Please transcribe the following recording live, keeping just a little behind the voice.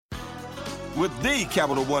With the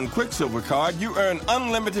Capital One Quicksilver Card, you earn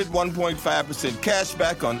unlimited 1.5% cash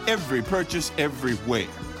back on every purchase everywhere.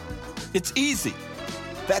 It's easy.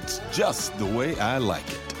 That's just the way I like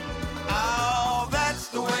it. Oh, that's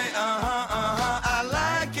the way, I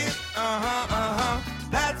like it,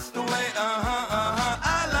 that's the way,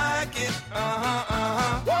 I like it,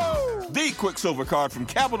 Woo! The Quicksilver Card from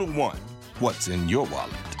Capital One. What's in your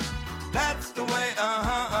wallet? That's the way,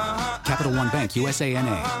 Capital One Bank, USA,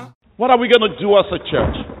 NA. What are we going to do as a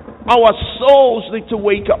church? Our souls need to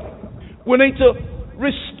wake up. We need to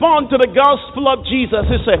respond to the gospel of Jesus.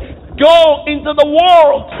 He said, go into the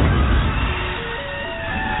world.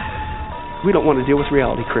 We don't want to deal with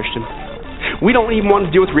reality, Christian. We don't even want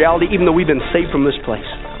to deal with reality even though we've been saved from this place.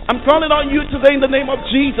 I'm calling on you today in the name of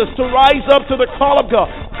Jesus to rise up to the call of God.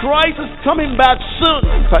 Christ is coming back soon.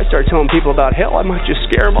 If I start telling people about hell, I might just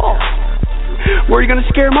scare them off. Where are you going to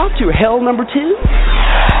scare them off to? Hell number 2?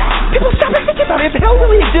 People stop and think about it. If hell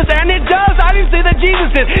really exists, and it does, I didn't say that Jesus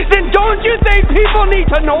did, then don't you think people need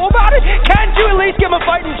to know about it? Can't you at least give them a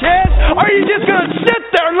fighting chance? Or are you just going to sit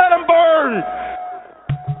there and let them burn?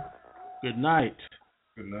 Good night.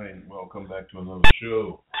 Good night. Welcome back to another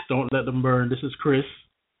show. Don't let them burn. This is Chris.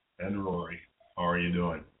 And Rory. How are you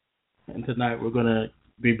doing? And tonight we're going to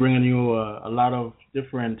be bringing you a lot of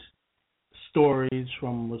different stories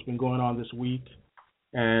from what's been going on this week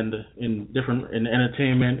and in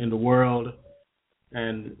entertainment in the world.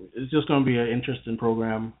 And it's just going to be an interesting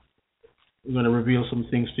program. We're going to reveal some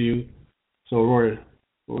things to you. So, Rory,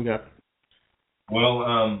 what we got? Well,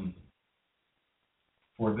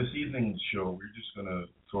 for this evening's show, we're just going to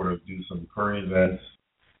sort of do some current events,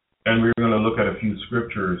 and we're going to look at a few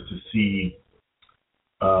scriptures to see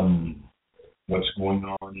what's going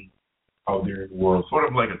on out there in the world, sort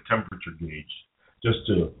of like a temperature gauge, just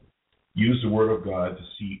to use the Word of God to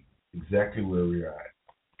see exactly where we're at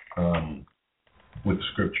with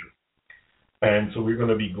Scripture. And so we're going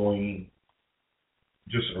to be going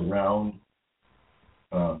just around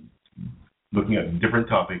looking at different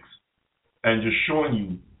topics and just showing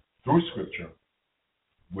you through Scripture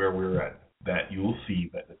where we're at, that you'll see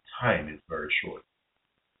that the time is very short.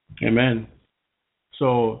 Amen.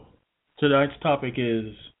 So tonight's topic is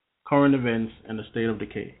current events and the state of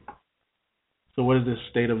decay. So what is this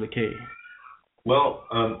state of decay? Well,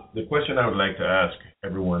 the question I would like to ask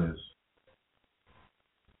everyone is,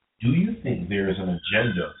 do you think there is an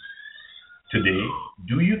agenda today?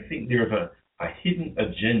 Do you think there's a hidden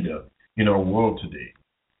agenda in our world today?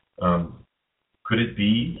 Could it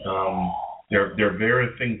be there are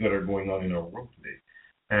various things that are going on in our world today?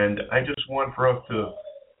 And I just want for us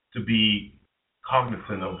to be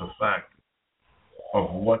cognizant of the fact of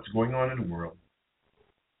what's going on in the world.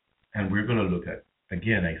 And we're going to look at,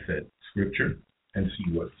 again, I said, Scripture and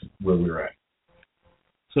see where we're at.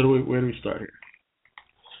 So where do we start here?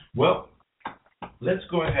 Well, let's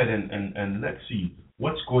go ahead and let's see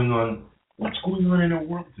what's going on. What's going on in our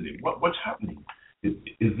world today? What's happening?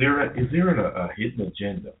 Is there a hidden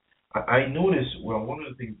agenda? I notice. Well, one of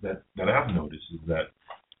the things that I've noticed is that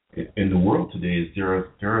in the world today is there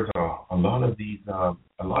is a lot of these a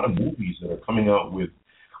lot of movies that are coming out with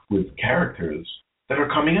characters that are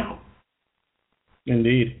coming out.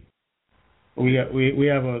 Indeed, we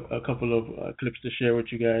have a couple of clips to share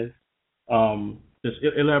with you guys. Just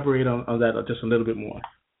elaborate on that just a little bit more.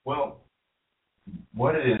 Well,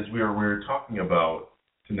 what it is we're talking about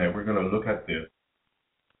tonight, we're going to look at the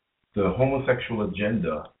homosexual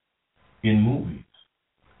agenda in movies.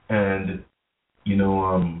 And,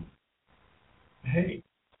 hey,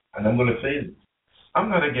 and I'm going to say this, I'm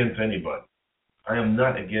not against anybody. I am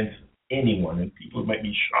not against anyone, and people might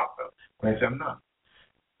be shocked when I say I'm not.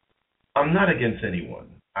 I'm not against anyone.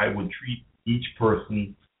 I would treat each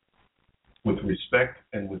person with respect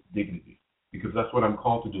and with dignity, because that's what I'm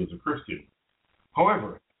called to do as a Christian.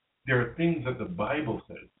 However, there are things that the Bible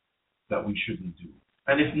says that we shouldn't do.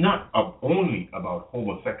 And it's not only about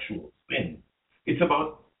homosexual sin. It's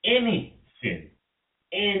about any sin.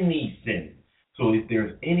 Any sin. So if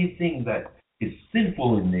there's anything that is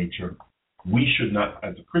sinful in nature, we should not,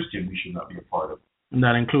 as a Christian, we should not be a part of it. And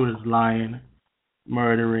that includes lying,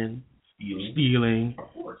 murdering, stealing,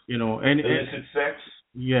 of course. Illicit sex.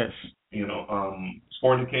 Yes.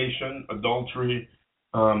 Fornication, adultery,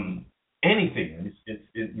 anything.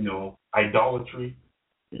 It's idolatry.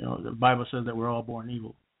 The Bible says that we're all born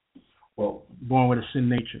evil. Well, born with a sin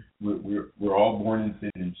nature. We're all born in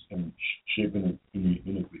sin and shaped in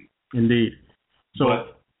iniquity. Indeed. So,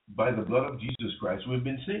 but by the blood of Jesus Christ, we've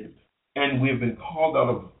been saved, and we have been called out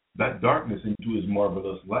of that darkness into His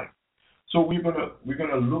marvelous light. So we're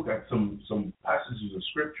gonna look at some passages of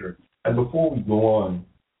Scripture, and before we go on,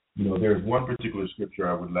 There's one particular scripture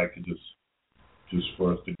I would like to just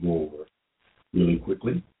for us to go over really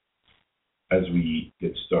quickly as we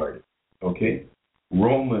get started. Okay?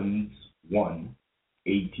 Romans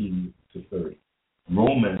 1:18-30.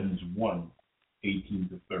 Romans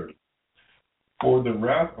 1:18-30. For the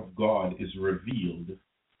wrath of God is revealed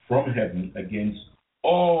from heaven against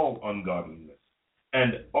all ungodliness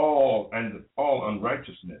and all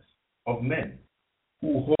unrighteousness of men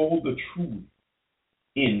who hold the truth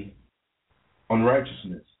in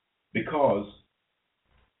unrighteousness, because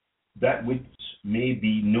that which may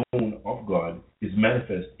be known of God is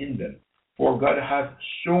manifest in them. For God hath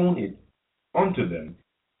shown it unto them,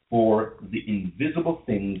 for the invisible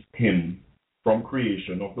things him from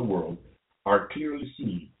creation of the world are clearly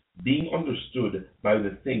seen, being understood by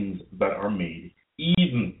the things that are made,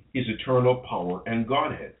 even his eternal power and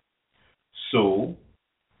Godhead, so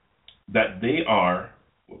that they are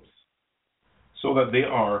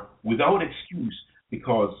without excuse,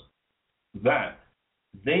 because that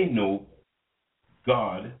they know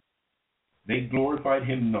God, they glorified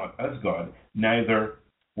him not as God, neither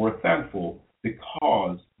were thankful,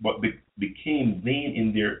 but became vain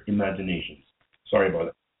in their imaginations. Sorry about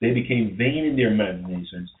that. They became vain in their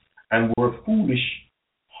imaginations and were foolish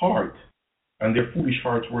heart, and their foolish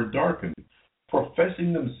hearts were darkened.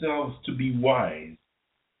 Professing themselves to be wise,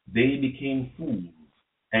 they became fools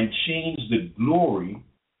and changed the glory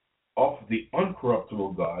of the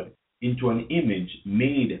uncorruptible God into an image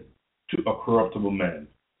made to a corruptible man,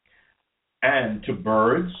 and to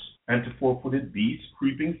birds, and to four-footed beasts,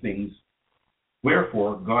 creeping things.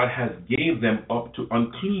 Wherefore God has gave them up to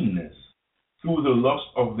uncleanness through the lust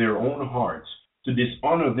of their own hearts, to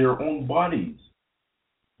dishonor their own bodies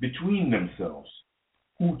between themselves,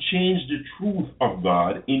 who changed the truth of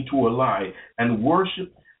God into a lie, and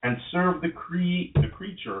worship and serve the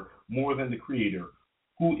creature more than the Creator,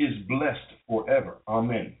 who is blessed forever.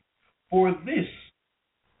 Amen. For this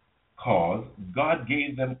cause God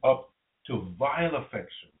gave them up to vile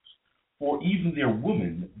affections, for even their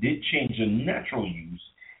women did change the natural use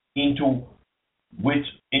into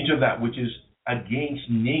that which is against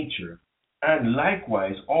nature, and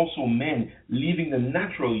likewise also men, leaving the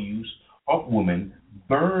natural use of women,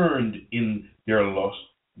 burned in their lust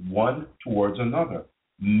one towards another,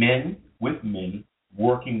 men with men,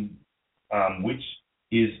 working which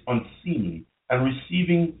is unseemly, and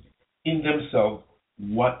receiving in themselves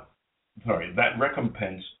that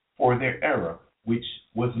recompense for their error which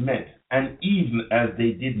was meant, and even as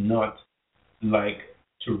they did not like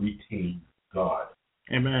to retain God.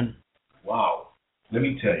 Amen. Wow. Let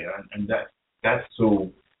me tell you, and that's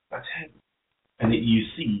heavy. And you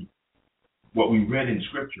see, what we read in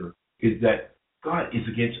Scripture is that God is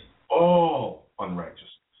against all unrighteousness.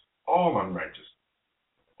 All unrighteousness.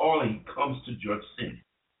 All he comes to judge sin.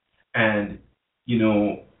 And,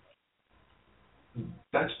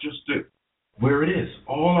 that's just where it is.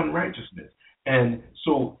 All unrighteousness. And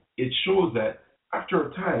so it shows that after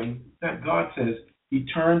a time that God says he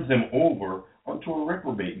turns them over unto a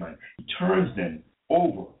reprobate mind. He turns them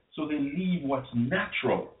over so they leave what's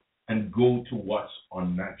natural and go to what's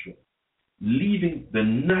unnatural. Leaving the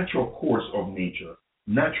natural course of nature.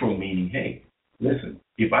 Natural meaning, hey, listen,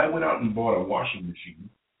 if I went out and bought a washing machine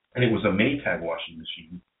and it was a Maytag washing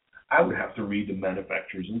machine, I would have to read the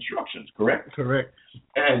manufacturer's instructions, correct? Correct.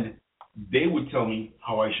 And they would tell me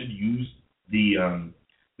how I should use the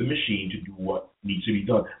machine to do what needs to be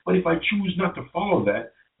done. But if I choose not to follow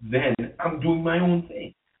that, then I'm doing my own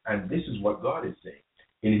thing. And this is what God is saying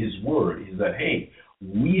in his word, is that, hey,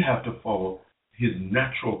 we have to follow his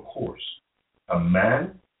natural course. A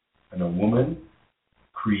man and a woman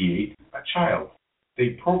create a child.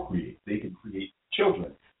 They procreate. They can create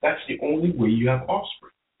children. That's the only way you have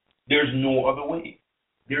offspring. There's no other way.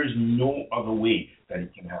 There's no other way that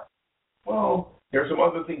it can happen. Well, there are some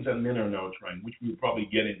other things that men are now trying, which we'll probably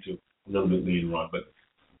get into a little bit later on. But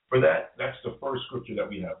for that, that's the first scripture that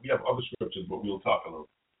we have. We have other scriptures, but we'll talk a little.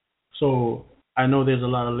 So I know there's a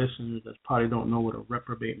lot of listeners that probably don't know what a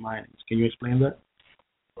reprobate mind is. Can you explain that?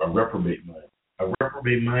 A reprobate mind. A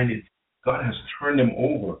reprobate mind is God has turned them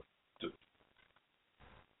over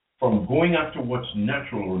from going after what's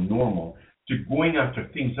natural or normal to going after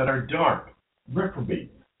things that are dark.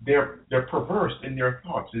 Reprobate. They're perverse in their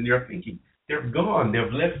thoughts, in their thinking. They're gone.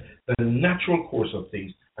 They've left the natural course of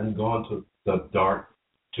things and gone to the dark,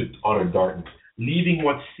 to utter darkness, leaving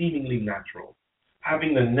what's seemingly natural,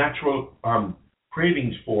 having the natural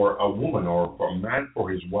cravings for a woman or for a man for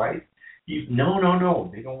his wife. No.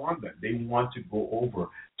 They don't want that. They want to go over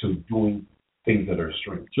to doing things that are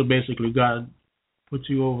strange. So basically, God puts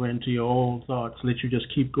you over into your old thoughts, let you just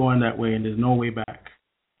keep going that way, and there's no way back.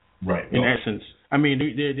 Right. In essence. I mean,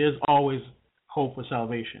 there's always hope for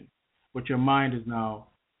salvation, but your mind is now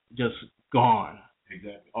just gone.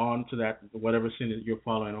 Exactly. On to that, whatever sin that you're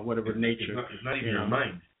following or whatever nature. It's not even your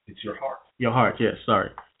mind. It's your heart. Your heart, yes,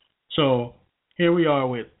 sorry. So here we are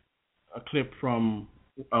with a clip from,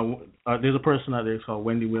 there's a person out there called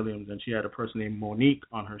Wendy Williams, and she had a person named Monique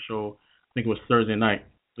on her show, I think it was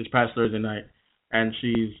this past Thursday night, and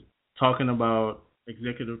she's talking about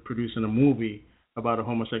executive producing a movie about a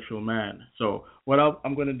homosexual man. So what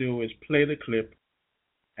I'm going to do is play the clip,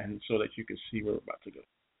 and so that you can see where we're about to go.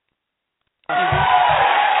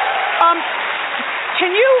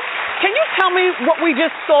 Can you tell me what we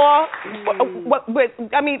just saw?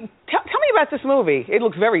 Tell me about this movie. It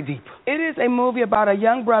looks very deep. It is a movie about a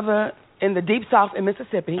young brother in the deep south in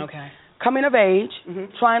Mississippi, coming of age,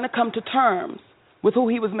 trying to come to terms with who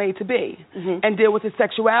he was made to be, and deal with his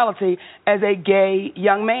sexuality as a gay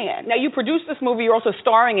young man. Now, you produced this movie. You're also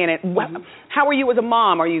starring in it. How are you as a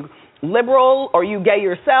mom? Are you liberal? Are you gay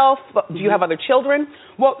yourself? Do you have other children?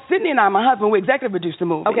 Well, Sydney and I, my husband, we executive produced the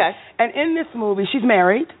movie. Okay. And in this movie, she's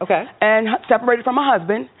married. Okay. And separated from her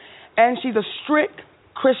husband, and she's a strict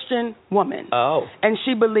Christian woman. Oh. And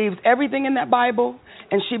she believes everything in that Bible,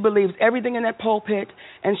 and she believes everything in that pulpit,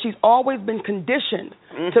 and she's always been conditioned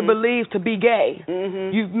to believe to be gay.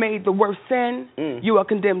 You've made the worst sin, you are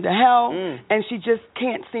condemned to hell, and she just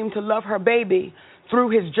can't seem to love her baby through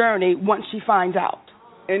his journey once she finds out.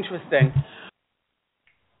 Interesting.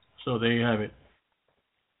 So there you have it.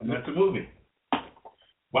 And that's a movie.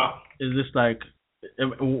 Wow. Is this like,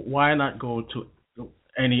 why not go to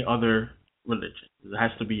any other religion? It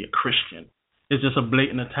has to be a Christian. It's just a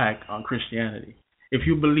blatant attack on Christianity. If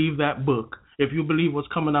you believe that book, if you believe what's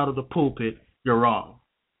coming out of the pulpit, you're wrong.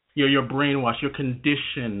 You're brainwashed. You're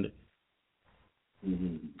conditioned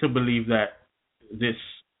to believe that this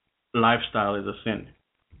lifestyle is a sin.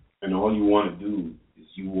 And all you want to do is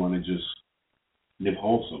you want to just live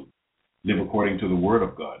wholesome, live according to the Word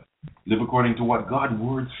of God, live according to what God's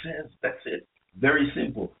Word says. That's it. Very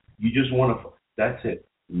simple. You just want to. That's it.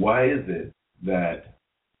 Why is it that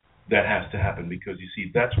has to happen? Because you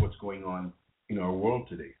see, that's what's going on in our world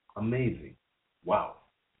today. Amazing. Wow.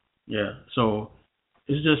 Yeah. So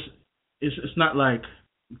it's not like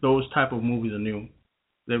those type of movies are new.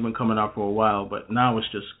 They've been coming out for a while, but now it's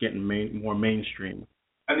just getting more mainstream.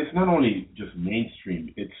 And it's not only just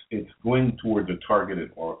mainstream, it's going towards a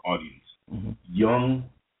targeted audience. Young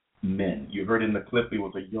men. You heard in the clip, it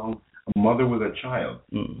was a mother with a child,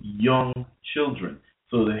 young children.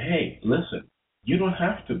 So that, hey, listen, you don't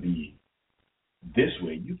have to be this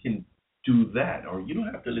way. You can do that, or you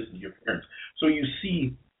don't have to listen to your parents. So you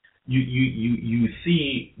see, you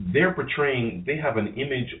see they're portraying, they have an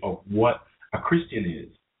image of what a Christian is,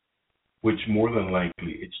 which more than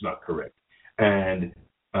likely it's not correct. And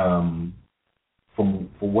for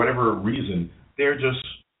whatever reason, they're just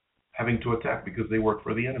having to attack because they work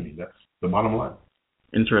for the enemy. That's the bottom line.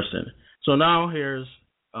 Interesting. So now here's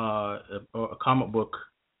a comic book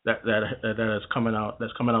that is coming out.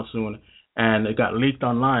 That's coming out soon, and it got leaked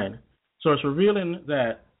online. So it's revealing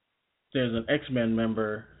that there's an X-Men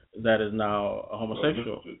member that is now a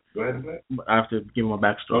homosexual. Go ahead. I have to give him a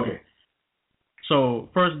backstory. Okay. So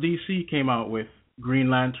first, DC came out with Green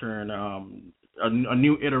Lantern, a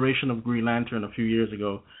new iteration of Green Lantern a few years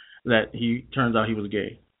ago. That turns out he was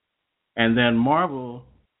gay, and then Marvel,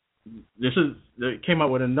 they came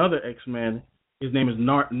out with another X-Men. His name is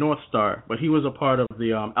North Star, but he was a part of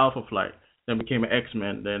the Alpha Flight. Then became an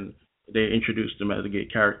X-Men. Then they introduced him as a gay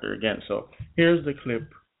character again. So here's the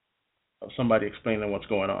clip of somebody explaining what's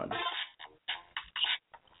going on.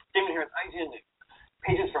 Damon here with IGN News.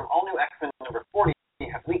 Pages from all new X-Men number 40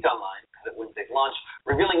 have leaked online at Wednesday's launch,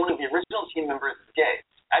 revealing one of the original team members is gay.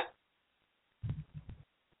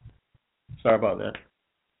 Sorry about that.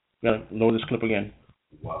 Gotta load this clip again.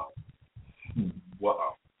 Wow.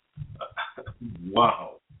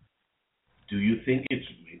 Wow. Do you think it's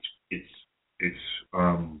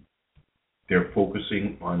they're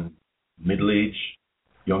focusing on middle-aged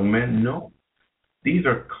young men? No. These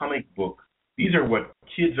are comic book. These are what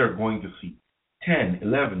kids are going to see. 10,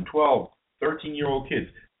 11, 12, 13-year-old kids.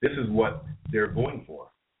 This is what they're going for.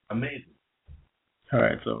 Amazing. All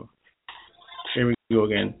right, so here we go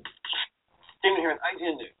again. Damon here with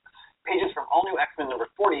IGN News. Pages from all new X-Men number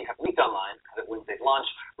 40 have leaked online at Wednesday's launch,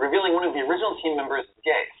 revealing one of the original team members is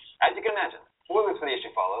gay. As you can imagine, spoilers for the issue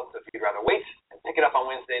follow, so if you'd rather wait and pick it up on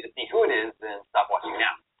Wednesday to see who it is, then stop watching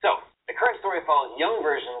now. So, the current story follows young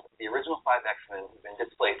versions of the original 5 X-Men who've been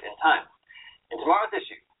displaced in time. In tomorrow's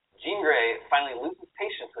issue, Jean Grey finally loses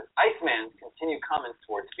patience with Iceman's continued comments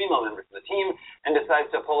towards female members of the team and decides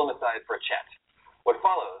to pull him aside for a chat. What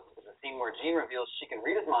follows scene where Jean reveals she can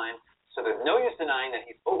read his mind, so there's no use denying that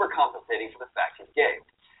he's overcompensating for the fact he's gay.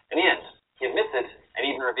 In the end, he admits it and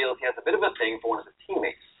even reveals he has a bit of a thing for one of his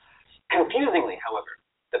teammates. Confusingly, however,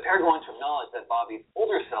 the pair go on to acknowledge that Bobby's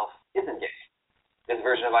older self isn't gay. This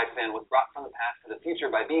version of Iceman was brought from the past to the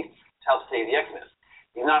future by Beast to help save the X-Men.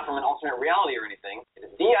 He's not from an alternate reality or anything. It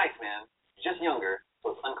is the Iceman, just younger,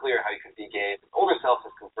 so it's unclear how he could be gay. His older self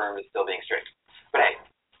is confirmed as still being straight. But hey,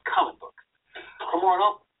 comic book. For more on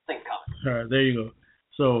all things comics. All right, there you go.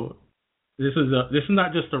 So this is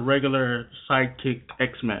not just a regular sidekick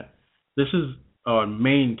X-Men. This is a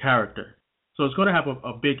main character. So it's going to have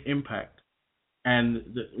a big impact. And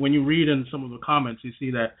when you read in some of the comments, you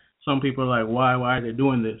see that some people are like, why are they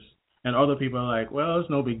doing this? And other people are like, well, it's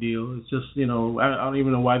no big deal. It's just, I don't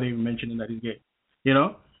even know why they even mentioning that he's gay.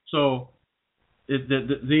 So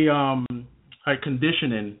the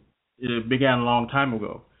conditioning, it began a long time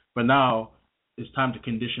ago, but now it's time to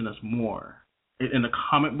condition us more. In the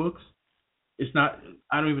comic books, it's not.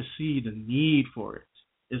 I don't even see the need for it.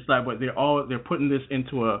 It's like, but they're putting this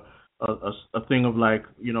into a thing of like,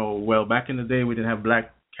 well, back in the day we didn't have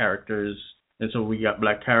black characters, and so we got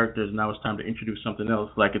black characters. Now it's time to introduce something else,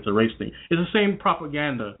 like it's a race thing. It's the same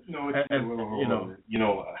propaganda. No, it's I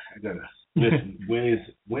gotta listen.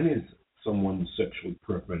 When is someone's sexual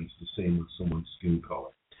preference the same as someone's skin color?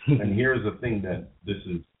 And here's the thing that this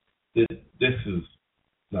is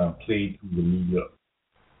played through the media,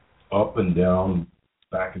 up and down,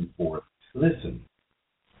 back and forth. Listen,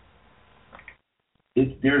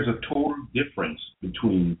 there's a total difference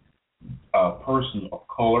between a person of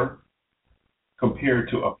color compared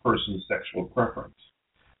to a person's sexual preference.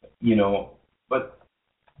 But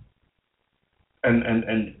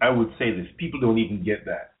and I would say this: people don't even get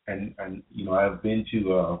that. And I've been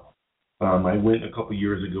to I went a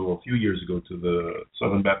few years ago to the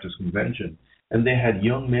Southern Baptist Convention, and they had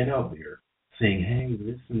young men out there saying, hey,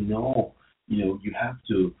 listen, no, you have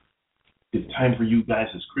to, it's time for you guys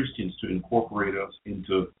as Christians to incorporate us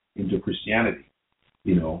into Christianity.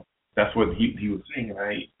 That's what he was saying, and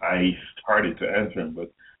I started to answer him,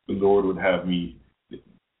 but the Lord would have me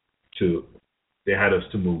they had us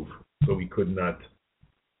to move, so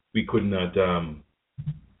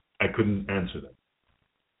I couldn't answer them.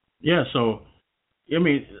 Yeah, so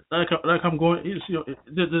like I'm going.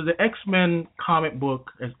 The X-Men comic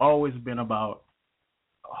book has always been about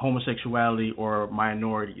homosexuality or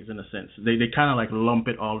minorities in a sense. They kind of like lump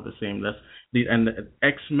it all the same. And the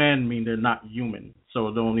X-Men mean they're not human,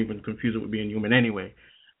 so don't even confuse it with being human anyway.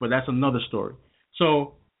 But that's another story.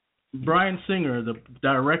 So Bryan Singer, the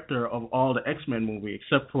director of all the X-Men movies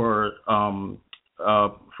except for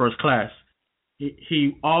First Class,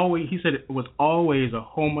 he said it was always a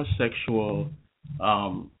homosexual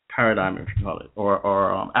paradigm, if you call it,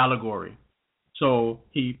 or allegory. So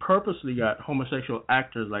he purposely got homosexual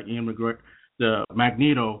actors like Ian McGregor, the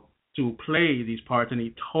Magneto, to play these parts, and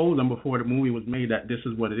he told them before the movie was made that this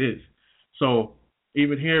is what it is. So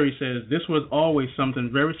even here he says this was always something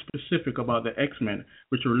very specific about the X-Men,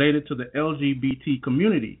 which related to the LGBT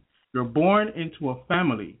community. You're born into a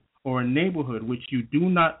family or a neighborhood which you do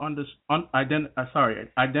not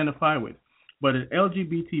identify with. But an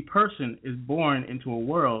LGBT person is born into a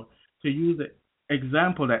world, to use the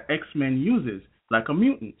example that X-Men uses, like a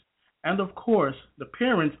mutant. And of course, the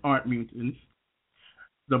parents aren't mutants.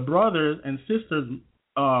 The brothers and sisters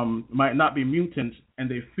might not be mutants,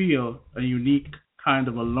 and they feel a unique kind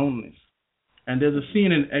of aloneness. And there's a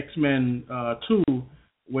scene in X-Men 2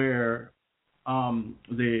 where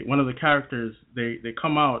one of the characters, they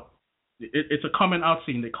come out. It's a coming out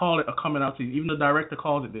scene. They call it a coming out scene. Even the director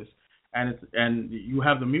calls it this. And you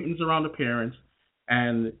have the mutants around the parents,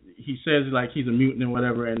 and he says like he's a mutant and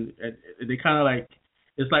whatever, and they kind of like,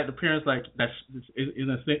 it's like the parents like, that's in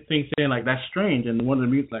a thing saying like that's strange, and one of the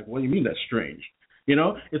mutants like, what do you mean that's strange?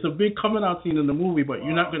 It's a big coming out scene in the movie, but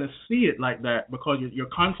you're not going to see it like that because you're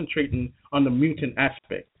concentrating on the mutant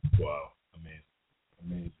aspect. Wow,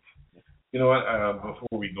 amazing. You know what?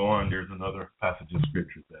 Before we go on, there's another passage of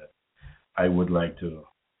scripture that I would like to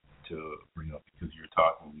bring up, because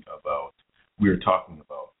we're talking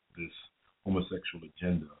about this homosexual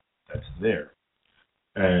agenda that's there,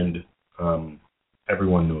 and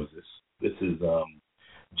everyone knows this. This is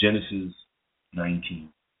Genesis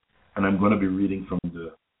 19, and I'm going to be reading from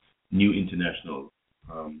the New International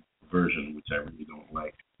Version, which I really don't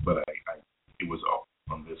like, but it was off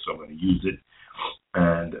on this, so I'm going to use it,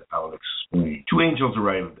 and I'll explain. 2 angels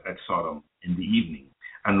arrived at Sodom in the evening,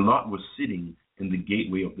 and Lot was sitting in the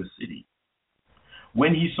gateway of the city.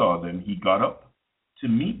 When he saw them, he got up to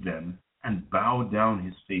meet them and bowed down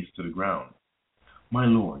his face to the ground. My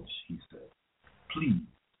lords, he said, please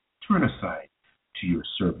turn aside to your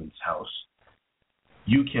servant's house.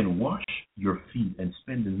 You can wash your feet and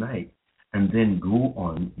spend the night, and then go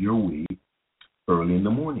on your way early in the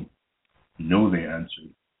morning. No, they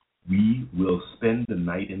answered, we will spend the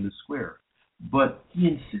night in the square. But he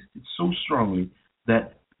insisted so strongly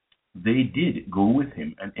that they did go with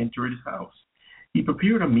him and enter his house. He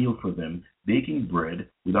prepared a meal for them, baking bread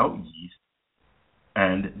without yeast,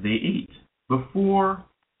 and they ate. Before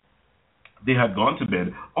they had gone to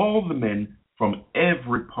bed, all the men from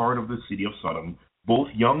every part of the city of Sodom, both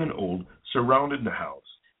young and old, surrounded the house.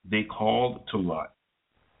 They called to Lot,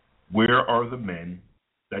 where are the men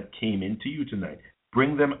that came into you tonight?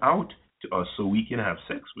 Bring them out to us so we can have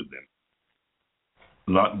sex with them.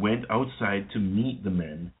 Lot went outside to meet the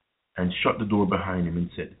men and shut the door behind him and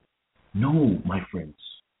said, no, my friends,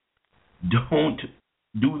 don't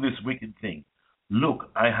do this wicked thing. Look,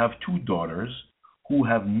 I have 2 daughters who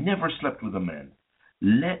have never slept with a man.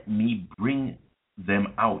 Let me bring them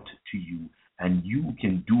out to you, and you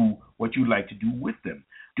can do what you like to do with them.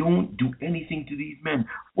 Don't do anything to these men,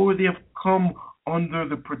 for they have come under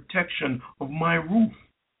the protection of my roof.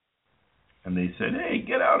 And they said, hey,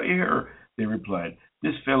 get out of here. They replied,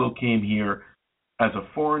 this fellow came here as a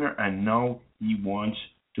foreigner, and now he wants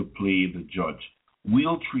to play the judge.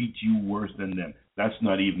 We'll treat you worse than them. That's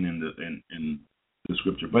not even in the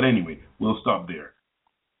scripture. But anyway, we'll stop there.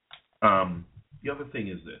 The other thing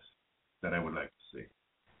is this that I would like to say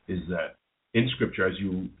is that in scripture, as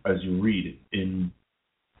you read in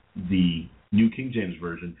the New King James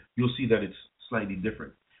Version, you'll see that it's slightly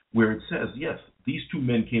different, where it says, yes, these 2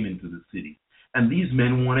 men came into the city, and these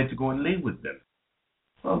men wanted to go and lay with them.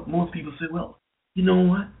 Well, most people say, well, you know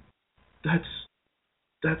what? That's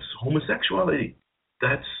homosexuality.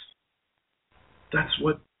 That's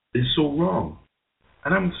what is so wrong.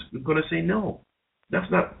 And I'm going to say no. That's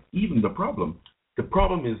not even the problem. The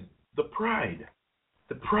problem is the pride.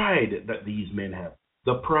 The pride that these men have.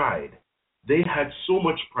 The pride. They had so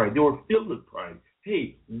much pride. They were filled with pride.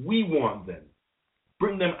 Hey, we want them.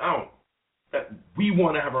 Bring them out. That we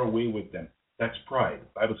want to have our way with them. That's pride.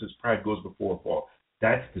 The Bible says pride goes before a fall.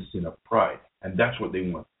 That's the sin of pride. And that's what they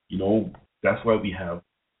want. You know, that's why we have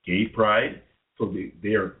gay pride. So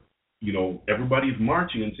they're, you know, everybody's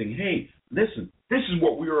marching and saying, hey, listen, this is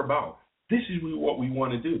what we're about. This is what we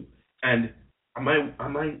want to do. And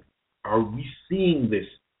are we seeing this?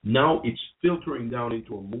 Now it's filtering down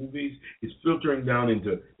into our movies. It's filtering down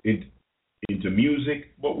into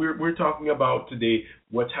music. But we're talking about today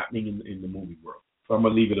what's happening in the movie world. So I'm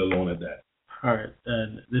gonna leave it alone at that. All right,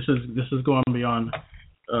 and this is going beyond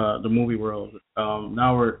the movie world.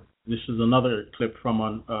 This is another clip from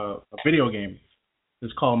a video game.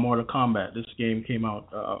 It's called Mortal Kombat. This game came out.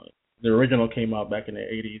 The original came out back in the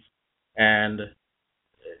 80s, and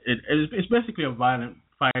it's basically a violent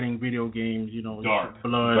fighting video game. You know, dark,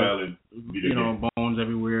 blood, violent, you know, bones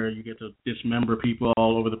everywhere. You get to dismember people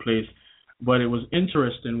all over the place. But it was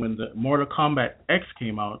interesting when the Mortal Kombat X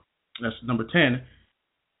came out. That's number 10.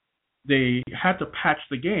 They had to patch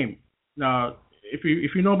the game. Now, if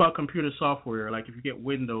you know about computer software, like if you get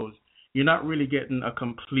Windows, you're not really getting a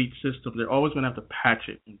complete system. They're always going to have to patch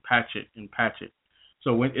it and patch it and patch it.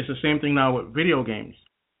 So it's the same thing now with video games.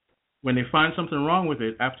 When they find something wrong with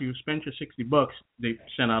it, after you spent your $60, they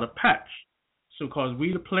send out a patch. So because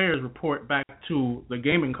we, the players, report back to the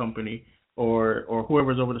gaming company or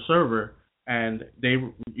whoever's over the server, and they,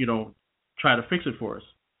 you know, try to fix it for us.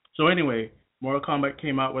 So anyway, Mortal Kombat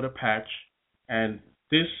came out with a patch, and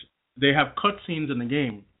they have cutscenes in the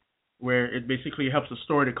game where it basically helps the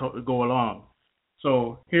story to go along.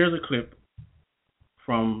 So here's a clip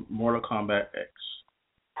from Mortal Kombat X.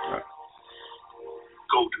 Right.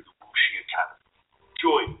 Go to the Wuxi Academy.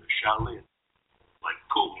 Join the Shaolin, like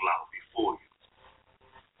Kung Lao before you.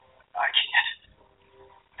 I can't.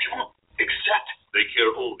 Come on, accept. They care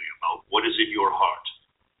only about what is in your heart,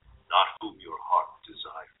 not whom your heart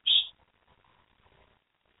desires.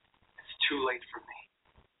 It's too late for me.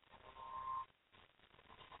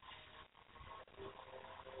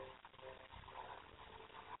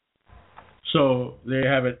 So there you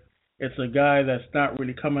have it. It's a guy that's not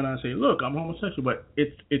really coming out and saying, look, I'm homosexual, but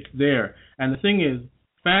it's there. And the thing is,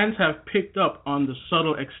 fans have picked up on the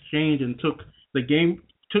subtle exchange and took to the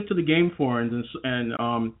game forums and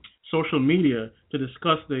social media to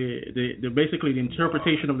discuss the basically the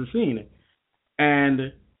interpretation of the scene.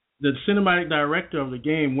 And the cinematic director of the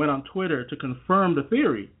game went on Twitter to confirm the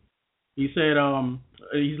theory. He said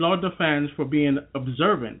he's lauded the fans for being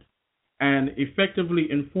observant and effectively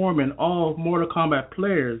informing all Mortal Kombat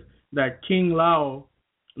players that King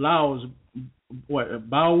Lao's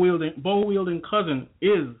bow wielding cousin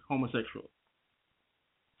is homosexual.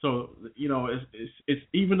 So it's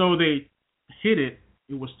even though they hid it,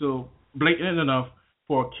 it was still blatant enough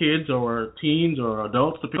for kids or teens or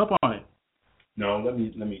adults to pick up on it. Now let me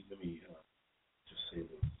just say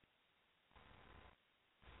this.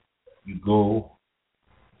 You go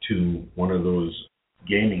to one of those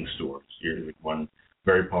gaming stores. Here's one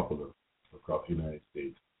very popular across the United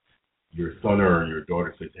States. Your son or your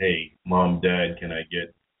daughter says, "Hey, mom, dad, can I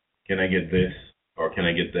get this or can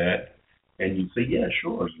I get that?" And you say, "Yeah,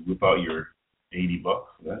 sure." You whip out your $80,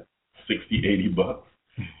 right? $60, $80,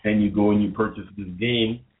 and you go and you purchase this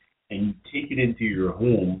game, and you take it into your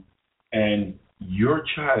home, and your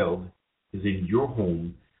child is in your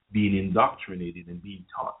home being indoctrinated and being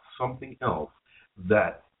taught something else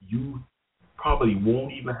that you probably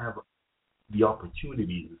won't even have the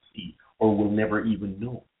opportunity to see or will never even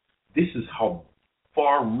know. This is how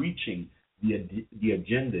far-reaching the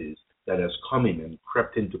agenda is that has come in and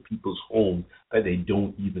crept into people's homes that they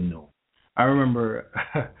don't even know. I remember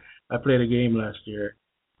I played a game last year,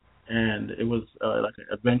 and it was like an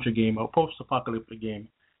adventure game, a post-apocalyptic game,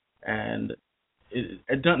 and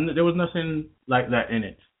there was nothing like that in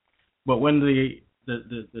it. But when the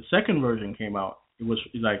second version came out, it was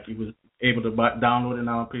able to download it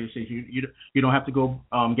now on PlayStation. You don't have to go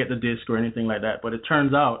get the disc or anything like that. But it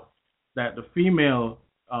turns out that the female,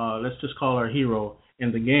 let's just call her hero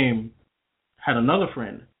in the game, had another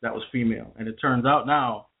friend that was female, and it turns out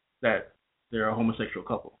now that they're a homosexual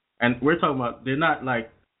couple. And we're talking about they're not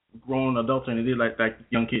like grown adults or anything, they're like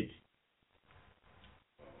young kids.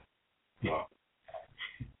 Wow.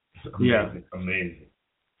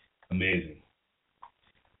 Amazing.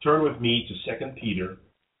 Turn with me to 2 Peter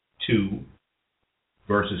 2,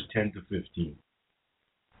 verses 10 to 15.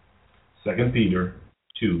 2 Peter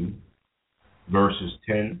 2, verses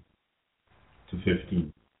 10 to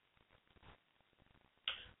 15.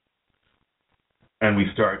 And we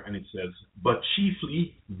start, and it says, "But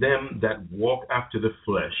chiefly them that walk after the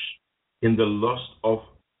flesh, in the lust of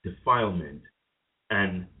defilement,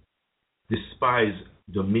 and despise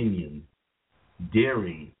dominion,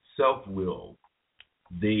 daring, self-will,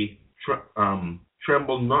 they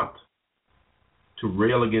tremble not to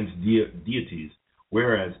rail against deities,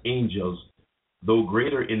 whereas angels, though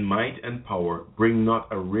greater in might and power, bring not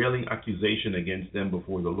a railing accusation against them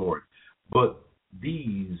before the Lord. But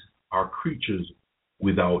these are creatures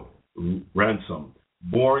without ransom,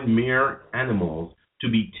 born mere animals, to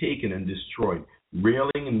be taken and destroyed,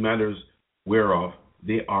 railing in matters whereof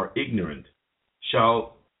they are ignorant,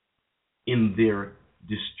 shall in their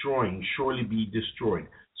destroying surely be destroyed,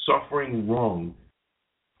 suffering wrong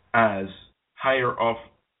as higher of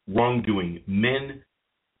wrongdoing, men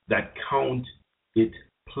that count it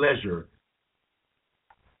pleasure."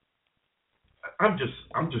 I'm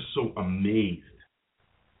just so amazed.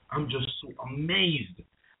 I'm just so amazed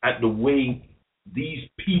at the way these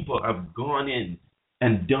people have gone in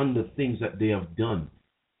and done the things that they have done.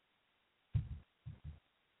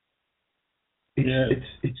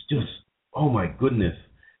 It's just, oh my goodness.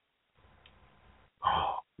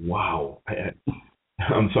 Oh, wow.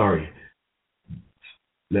 I'm sorry.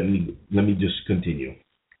 Let me just continue.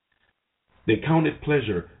 They count it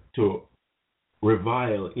pleasure to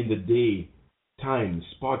revile in the day time,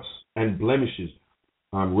 spots and blemishes,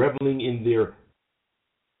 reveling in their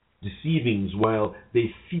deceivings while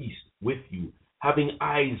they feast with you, having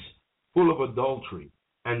eyes full of adultery,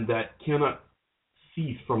 and that cannot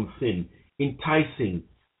cease from sin, enticing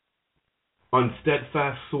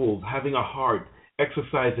unsteadfast souls, having a heart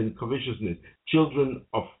exercising covetousness, children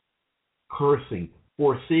of cursing,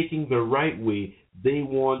 forsaking the right way, they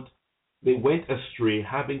went astray,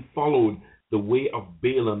 having followed the way of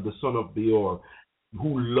Balaam the son of Beor,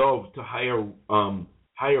 who loved to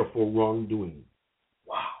hire for wrongdoing.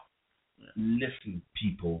 Wow. Listen,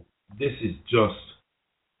 people, this is just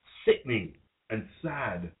sickening and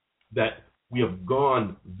sad that we have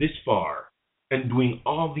gone this far and doing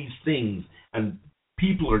all these things, and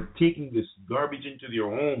people are taking this garbage into their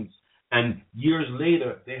homes, and years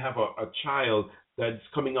later they have a child that's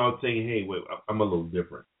coming out saying, "Hey, wait, I'm a little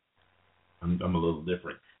different. I'm a little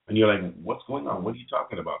different." And you're like, "What's going on? What are you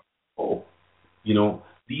talking about?" Oh,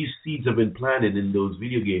 these seeds have been planted in those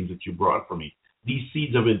video games that you brought for me. These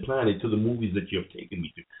seeds have been planted to the movies that you have taken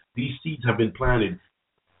me to. These seeds have been planted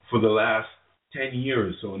for the last 10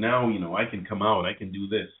 years. So now, I can come out, I can do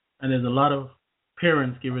this. And there's a lot of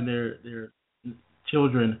parents giving their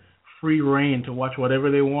children free reign to watch whatever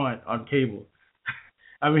they want on cable.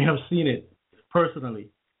 I mean, I've seen it personally.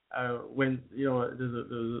 When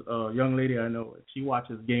there's a young lady I know, she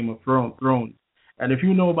watches Game of Thrones, and if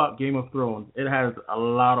you know about Game of Thrones, it has a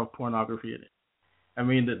lot of pornography in it. I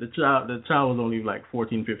mean, the child was only like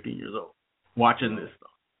 14, 15 years old watching this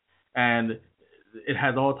stuff, and it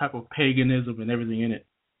has all type of paganism and everything in it,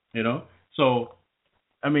 you know. So,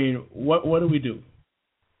 I mean, what do we do?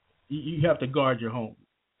 You have to guard your home,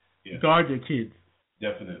 guard your kids.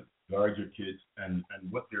 Definitely guard your kids and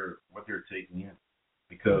what they're taking in,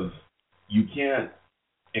 because you can't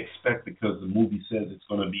expect because the movie says it's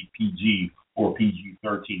going to be PG or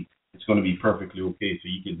PG-13, it's going to be perfectly okay. So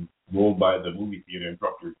you can roll by the movie theater and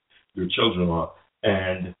drop your children off,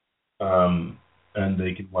 and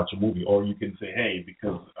they can watch a movie. Or you can say, hey,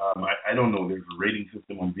 because I don't know, there's a rating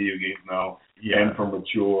system on video games now. M for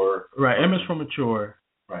mature. Right, M is for mature.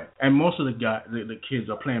 Right. And most of the kids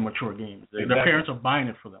are playing mature games. Exactly. Their parents are buying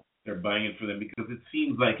it for them. They're buying it for them because it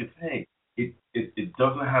seems like it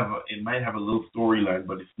doesn't have it might have a little storyline,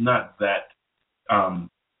 but it's not that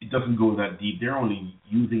it doesn't go that deep. They're only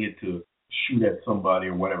using it to shoot at somebody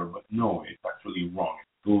or whatever, but no, it's actually wrong.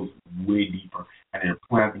 It goes way deeper, and they're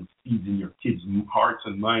planting seeds in your kids' hearts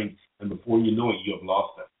and minds, and before you know it, you have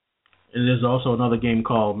lost them. And there's also another game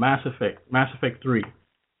called Mass Effect 3,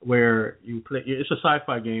 where you play. It's a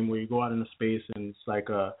sci-fi game where you go out into space, and it's like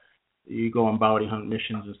you go on bounty hunt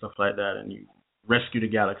missions and stuff like that, and you rescue the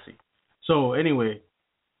galaxy. So anyway,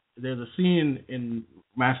 there's a scene in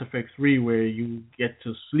Mass Effect 3 where you get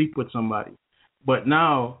to sleep with somebody, but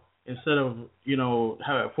now instead of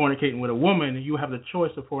fornicating with a woman, you have the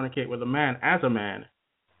choice to fornicate with a man as a man,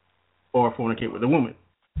 or fornicate with a woman.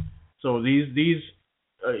 So these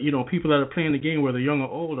people that are playing the game, whether young or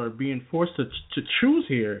old, are being forced to choose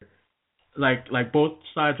here, like both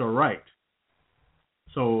sides are right.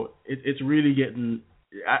 So it's really getting.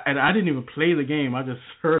 And I didn't even play the game. I just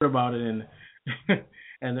heard about it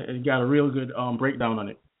and it got a real good breakdown on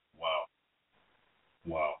it.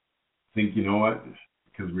 Wow. I think you know what?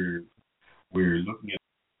 Because we're looking at.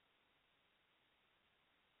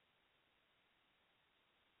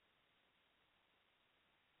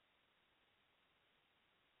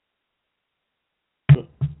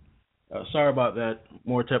 Sorry about that.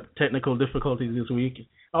 More technical difficulties this week.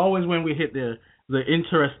 Always when we hit the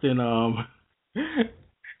interesting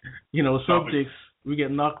subjects, we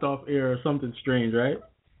get knocked off air or something strange, right?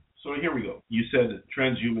 So here we go. You said that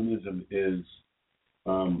transhumanism is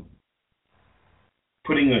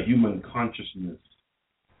putting a human consciousness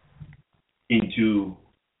into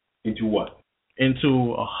what?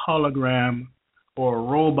 Into a hologram or a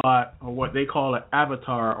robot or what they call an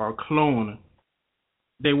avatar or clone.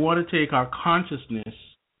 They want to take our consciousness,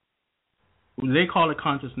 they call it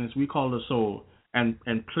consciousness, we call it soul, and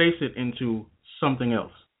place it into something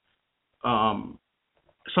else,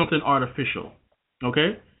 something artificial,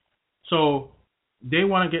 okay? So they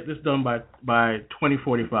want to get this done by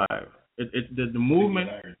 2045. The movement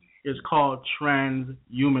is called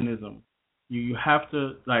transhumanism. You have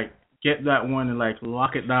to get that one and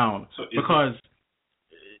lock it down, because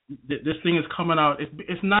this thing is coming out.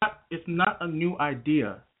 It's not a new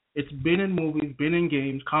idea. It's been in movies, been in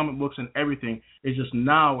games, comic books, and everything. It's just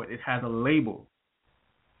now it has a label.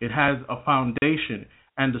 It has a foundation,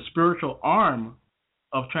 and the spiritual arm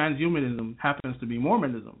of transhumanism happens to be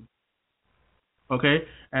Mormonism. Okay,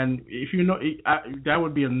 and if you know, that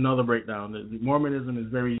would be another breakdown. Mormonism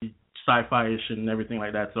is very sci-fi-ish and everything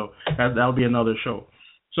like that, so that'll be another show.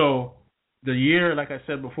 So the year, like I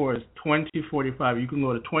said before, is 2045. You can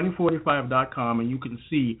go to 2045.com and you can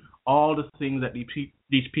see all the things that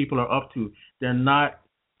these people are up to. They're not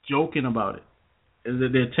joking about it.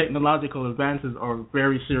 Their technological advances are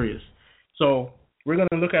very serious. So we're going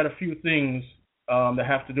to look at a few things that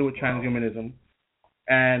have to do with transhumanism.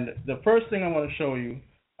 And the first thing I want to show you,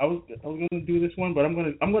 I was going to do this one, but I'm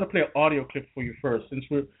going to play an audio clip for you first, since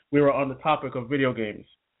we were on the topic of video games.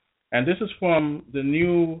 And this is from the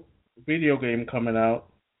new video game coming out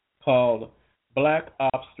called Black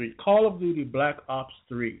Ops 3, Call of Duty Black Ops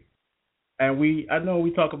 3. And I know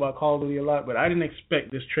we talk about Call of Duty a lot, but I didn't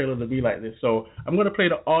expect this trailer to be like this. So I'm going to play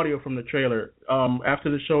the audio from the trailer. After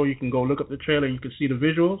the show, you can go look up the trailer. You can see the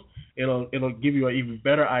visuals. It'll give you an even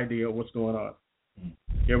better idea of what's going on.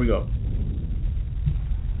 Here we go.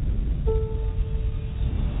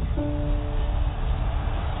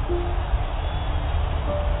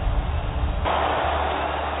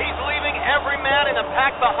 He's leaving every man in the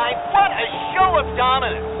pack behind. What a show of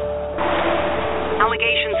dominance!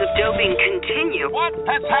 Allegations of doping continue. What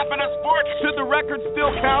has happened to sports? Should the record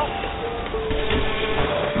still count?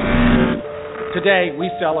 Today,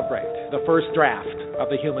 we celebrate the first draft of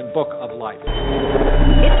the Human Book of Life.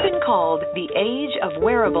 It's been called the Age of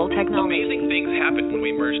Wearable Technology. Amazing things happen when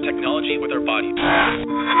we merge technology with our bodies.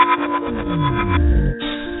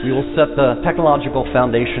 We will set the technological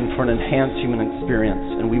foundation for an enhanced human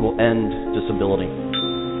experience, and we will end disability.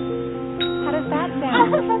 How does that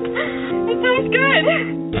sound? It sounds good.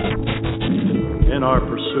 In our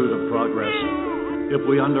pursuit of progress, if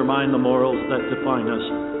we undermine the morals that define us,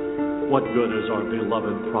 what good is our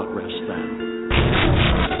beloved progress then?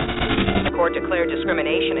 The court declared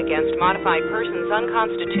discrimination against modified persons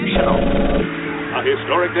unconstitutional. A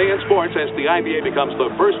historic day in sports as the IBA becomes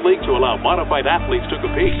the first league to allow modified athletes to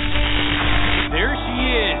compete. There she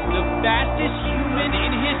is, the fastest human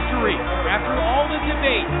in history. After all the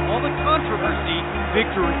debate, all the controversy,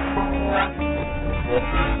 victory.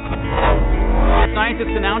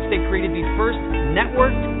 Scientists announced they created the first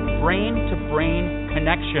networked brain-to-brain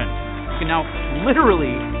connection. You can now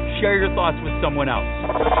literally share your thoughts with someone else.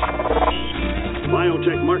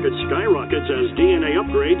 Biotech market skyrockets as DNA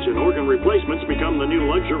upgrades and organ replacements become the new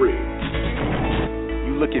luxury.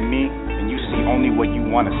 You look at me and you see only what you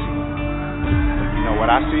want to see. But you know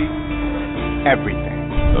what I see? Everything.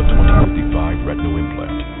 The 2055 retinal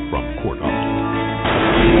implant from Cornell.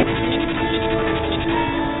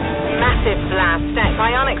 Massive blast set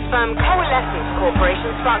bionics firm Coliseums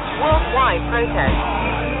Corporation sparks worldwide protest.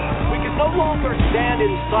 We can no longer stand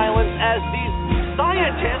in silence as these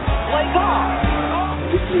scientists play God.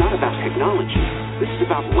 This is not about technology. This is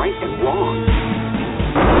about right and wrong.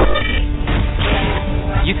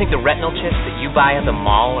 You think the retinal chips that you buy at the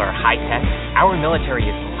mall are high-tech? Our military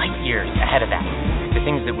is light years ahead of that. The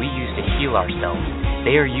things that we use to heal ourselves,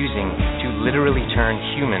 they are using to literally turn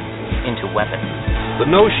humans into weapons.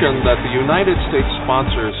 The notion that the United States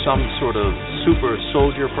sponsors some sort of super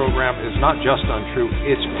soldier program is not just untrue,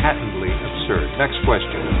 it's patently absurd. Next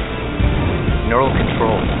question. Neural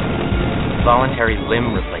control. Voluntary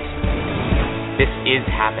limb replacement. This is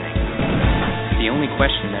happening. The only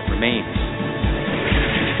question that remains is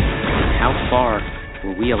how far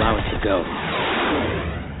will we allow it to go?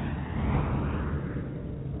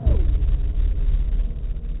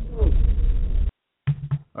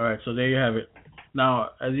 All right, so there you have it.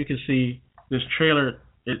 Now, as you can see, this trailer,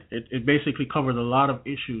 it basically covers a lot of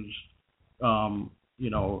issues. You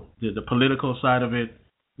know, the political side of it,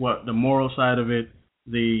 the moral side of it,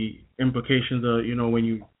 the implications of, you know, when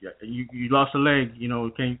you lost a leg, you know,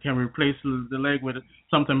 can replace the leg with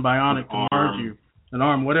something bionic to merge you, an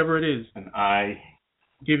arm, whatever it is, an eye,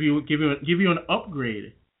 give you an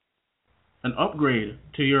upgrade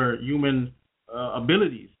to your human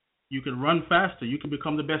abilities. You can run faster. You can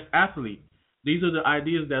become the best athlete. These are the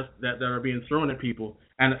ideas that are being thrown at people.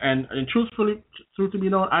 And truth to be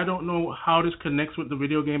known, I don't know how this connects with the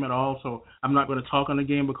video game at all. So I'm not going to talk on the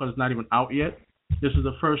game because it's not even out yet. This is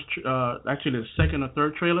the first, actually the second or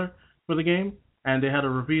third trailer for the game, and they had a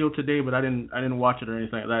reveal today, but I didn't watch it or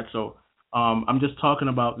anything like that. So I'm just talking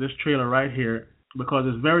about this trailer right here because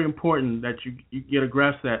it's very important that you get a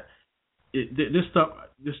grasp that this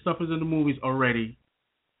stuff is in the movies already.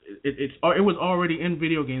 It was already in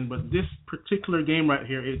video games, but this particular game right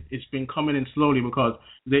here, it's been coming in slowly because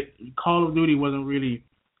Call of Duty wasn't really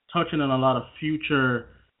touching on a lot of future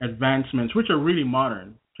advancements, which are really modern,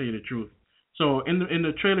 to tell you the truth. So in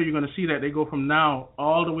the trailer, you're going to see that they go from now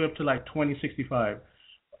all the way up to like 2065.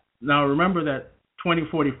 Now remember that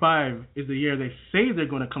 2045 is the year they say they're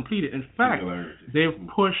going to complete it. In fact, they've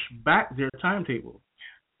pushed back their timetable.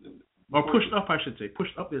 Or pushed up, I should say.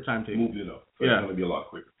 Pushed up their timetable. Moved it up. So it's going to be a lot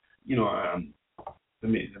quicker. You know,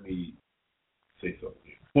 let me say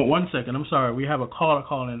something. Well, 1 second. I'm sorry. We have a caller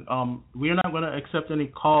calling. We're not going to accept any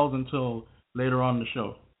calls until later on in the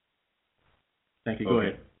show. Thank you. Go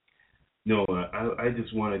ahead. No, I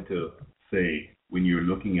just wanted to say when you're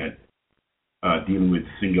looking at dealing with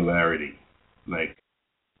singularity, like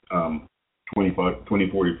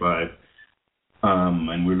 2045,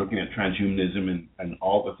 and we're looking at transhumanism and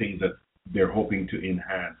all the things that they're hoping to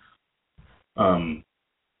enhance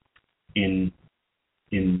in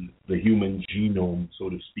the human genome,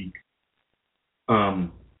 so to speak.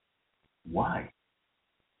 Why?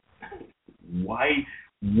 Why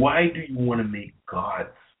do you want to make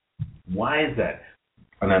gods? Why is that?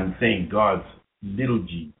 And I'm saying gods, little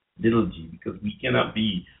g, because we cannot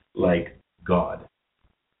be like God,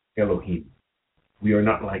 Elohim. We are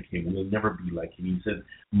not like him. We'll never be like him. He says,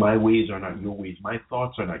 my ways are not your ways. My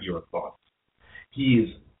thoughts are not your thoughts. He is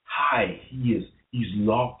high. He's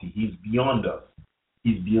lofty. He's beyond us.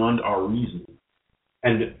 He's beyond our reason.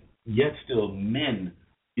 And yet still men,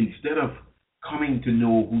 instead of coming to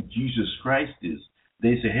know who Jesus Christ is,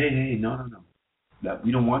 they say, hey, no. That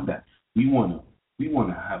we don't want that. We want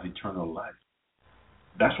to have eternal life.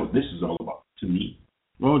 That's what this is all about to me.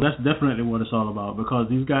 Well, that's definitely what it's all about because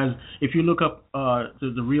these guys, if you look up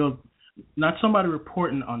the real not somebody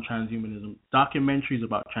reporting on transhumanism, documentaries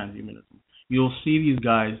about transhumanism. You'll see these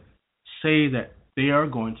guys say that they are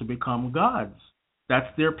going to become gods.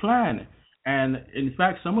 That's their plan. And in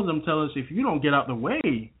fact, some of them tell us if you don't get out the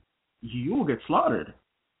way, you will get slaughtered.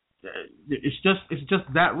 It's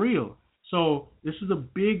just that real. So this is a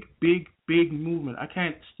big movement. I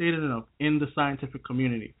can't state it enough in the scientific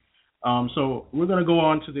community. So we're going to go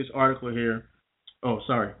on to this article here. Oh,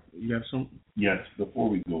 sorry. You have some? Yes, before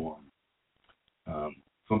we go on,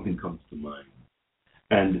 something comes to mind.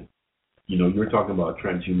 And, you're talking about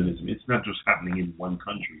transhumanism. It's not just happening in one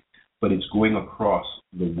country, but it's going across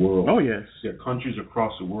the world. Oh, yes. There are countries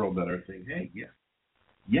across the world that are saying, hey,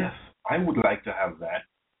 yes, I would like to have that.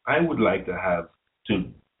 I would like to have to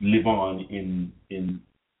live on in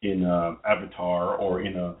avatar or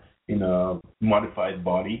in a modified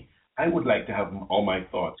body. I would like to have all my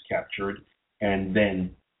thoughts captured and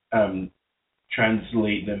then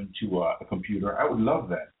translate them to a computer. I would love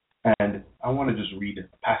that. And I want to just read a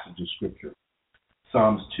passage of scripture.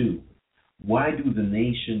 Psalms 2. Why do the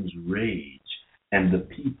nations rage and the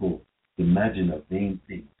people imagine a vain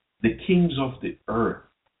thing? The kings of the earth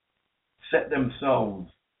set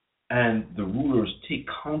themselves and the rulers take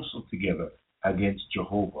counsel together against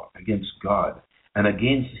Jehovah, against God, and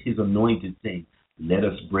against his anointed, saying, let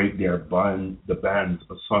us break the bands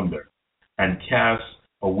asunder and cast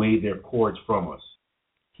away their cords from us.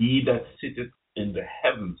 He that sitteth in the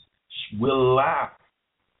heavens will laugh.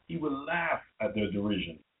 He will laugh at their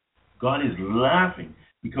derision. God is laughing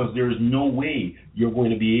because there is no way you're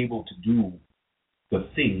going to be able to do the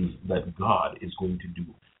things that God is going to do.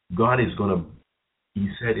 God is going to, he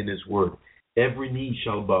said in his word, every knee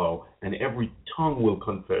shall bow and every tongue will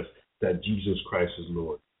confess that Jesus Christ is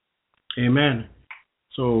Lord. Amen.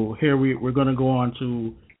 So here we're going to go on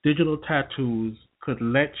to digital tattoos could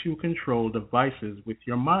let you control devices with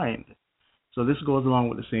your mind. So this goes along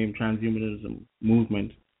with the same transhumanism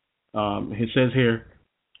movement. It says here,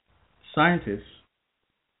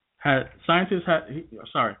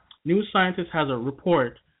 New Scientist has a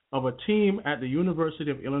report of a team at the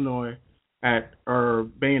University of Illinois at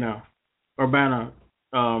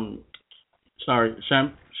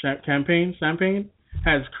Champaign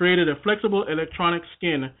has created a flexible electronic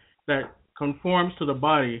skin that conforms to the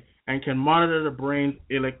body and can monitor the brain's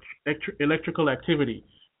electrical activity.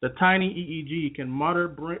 The tiny EEG can monitor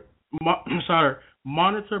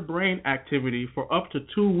brain activity for up to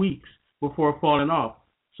 2 weeks before falling off.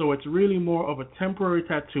 So it's really more of a temporary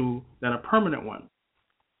tattoo than a permanent one.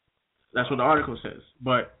 That's what the article says.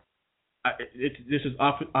 But this is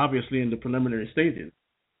obviously in the preliminary stages.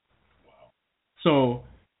 Wow. So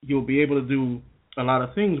you'll be able to do a lot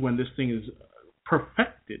of things when this thing is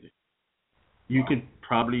perfected. You could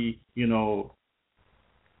probably,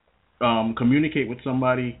 communicate with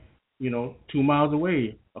somebody, 2 miles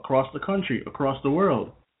away, across the country, across the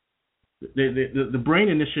world. The Brain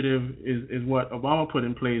Initiative is what Obama put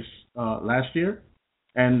in place last year,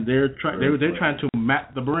 and they're trying to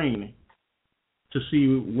map the brain to see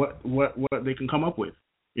what they can come up with,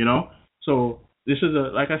 So this is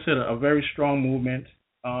like I said, a very strong movement,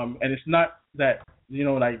 and it's not that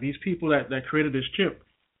like these people that created this chip,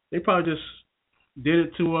 they probably just did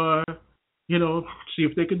it to see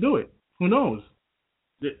if they could do it. Who knows?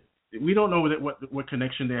 We don't know what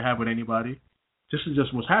connection they have with anybody. This is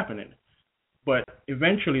just what's happening. But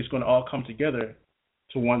eventually, it's going to all come together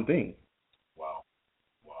to one thing. Wow.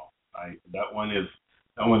 That one is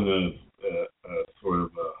sort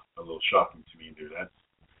of a little shocking to me, dude.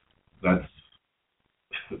 That's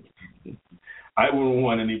I wouldn't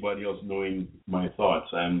want anybody else knowing my thoughts.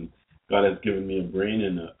 And God has given me a brain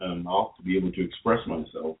and a mouth to be able to express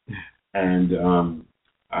myself, and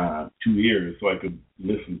 2 ears so I could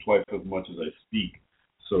listen twice as much as I speak.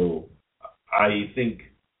 So I think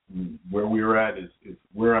where we're at is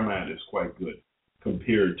where I'm at is quite good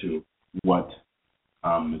compared to what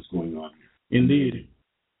is going on here. Indeed.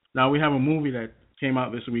 Now we have a movie that came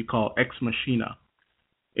out this week called Ex Machina.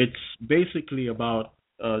 It's basically about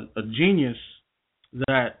a genius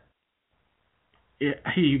that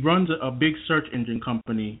he runs a big search engine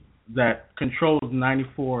company that controls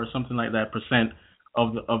 94 or something like that %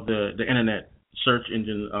 of the internet search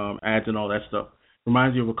engine ads and all that stuff.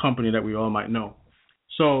 Reminds you of a company that we all might know.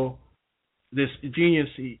 So this genius,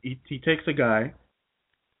 he takes a guy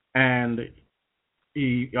and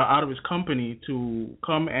he out of his company to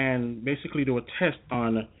come and basically do a test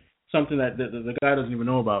on something that the guy doesn't even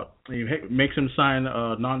know about. He makes him sign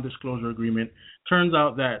a non-disclosure agreement. Turns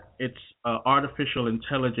out that it's artificial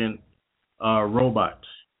intelligent robot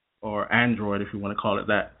or android, if you want to call it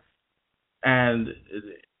that. And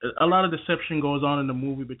a lot of deception goes on in the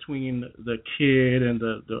movie between the kid and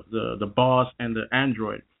the boss and the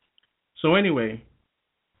android. So anyway,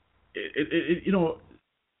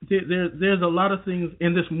 there's a lot of things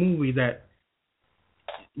in this movie that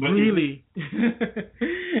really isn't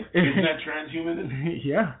that transhumanism?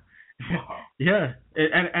 Yeah. Wow. Yeah,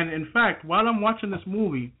 and in fact, while I'm watching this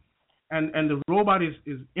movie, and the robot is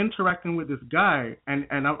interacting with this guy, and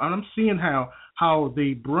I'm seeing how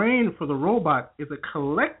the brain for the robot is a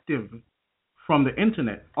collective from the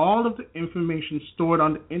internet. All of the information stored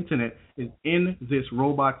on the internet is in this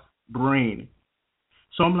robot's brain.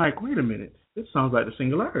 So I'm like, wait a minute, this sounds like the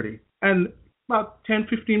Singularity. And about 10,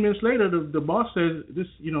 15 minutes later, the boss says this,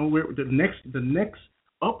 the next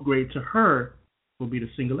upgrade to her will be the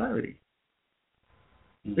Singularity.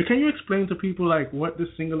 But can you explain to people like what this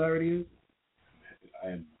Singularity is? I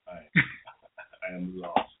am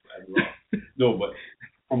lost. No, but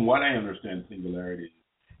from what I understand, Singularity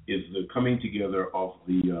is the coming together of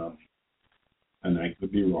the, and I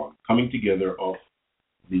could be wrong, coming together of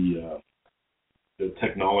the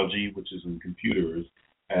technology which is in computers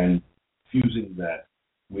and fusing that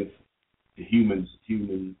with the human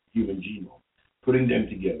genome, putting them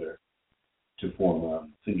together to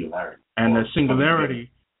form Singularity. And the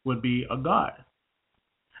Singularity would be a god.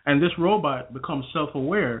 And this robot becomes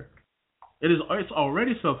self-aware. It's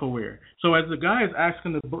already self-aware. So as the guy is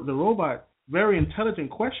asking the robot very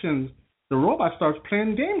intelligent questions, the robot starts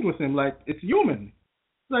playing games with him like it's human.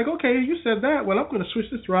 Like, okay, you said that. Well, I'm going to switch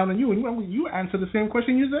this around on you, and you answer the same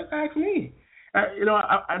question you asked me.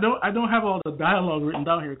 I don't have all the dialogue written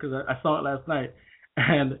down here because I saw it last night,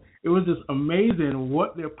 and it was just amazing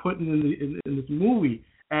what they're putting in this movie.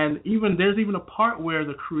 And there's even a part where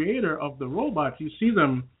the creator of the robots, you see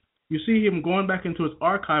him going back into his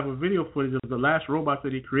archive of video footage of the last robots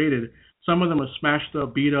that he created. Some of them are smashed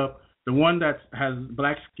up, beat up. The one that has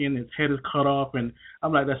black skin, its head is cut off, and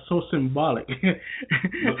I'm like, that's so symbolic.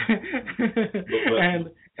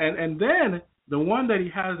 and then the one that he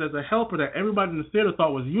has as a helper that everybody in the theater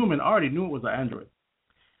thought was human, already knew it was an android.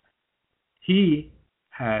 He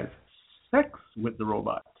has sex with the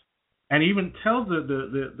robot, and even tells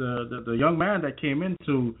the young man that came in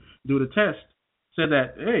to do the test, said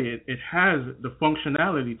that, hey, it has the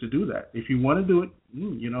functionality to do that. If you want to do it,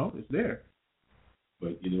 it's there.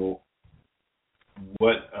 But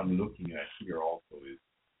what I'm looking at here also is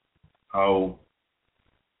how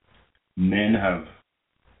men have,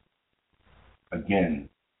 again,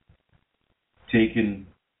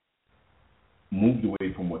 moved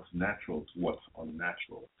away from what's natural to what's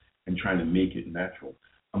unnatural and trying to make it natural.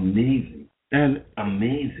 Amazing.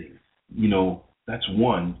 That's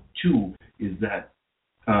one. Two is that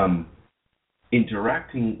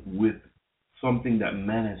interacting with something that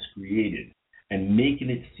man has created and making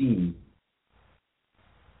it seem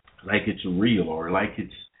like it's real or like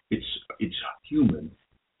it's human,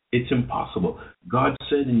 it's impossible. God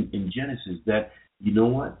said in Genesis that, you know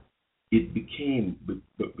what? It became,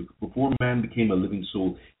 before man became a living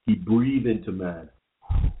soul, he breathed into man,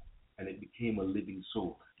 and it became a living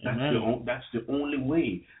soul. That's the only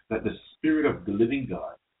way that the Spirit of the living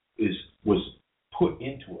God was put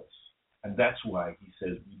into us, and that's why he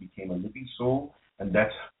says we became a living soul, and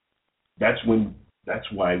that's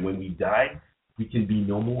why when we die, we can be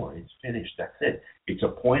no more. It's finished. That's it. It's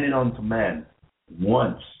appointed unto man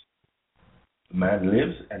once. The man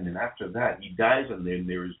lives, and then after that, he dies, and then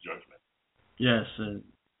there is judgment. Yes,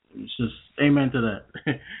 it's just amen to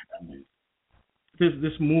that.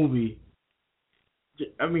 This movie,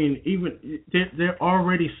 I mean, even they're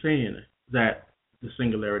already saying that the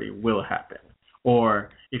Singularity will happen. Or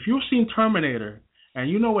if you've seen Terminator and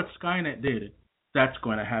you know what Skynet did, that's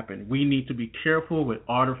going to happen. We need to be careful with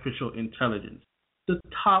artificial intelligence. The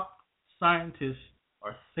top scientists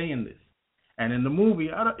are saying this, and in the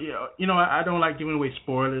movie, I don't like giving away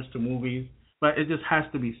spoilers to movies, but it just has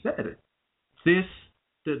to be said.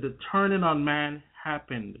 The turning on man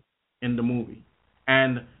happened in the movie,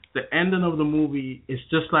 and the ending of the movie is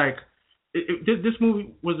just like this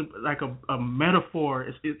movie was like a metaphor.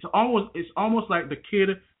 It's almost like the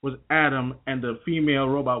kid was Adam and the female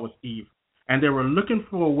robot was Eve, and they were looking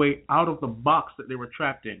for a way out of the box that they were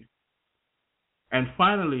trapped in. And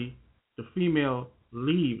finally, the female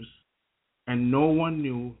leaves, and no one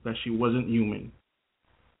knew that she wasn't human.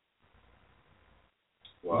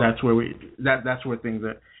 Wow. That's where things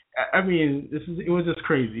are. I mean, it was just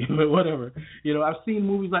crazy, but whatever. I've seen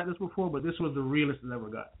movies like this before, but this was the realest it ever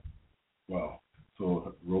got. Wow.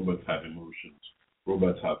 So robots have emotions.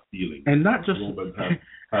 Robots have feelings. And not just robots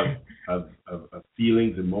have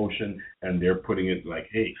feelings, emotion, and they're putting it like,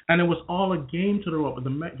 hey. And it was all a game to the robot.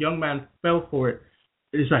 The young man fell for it,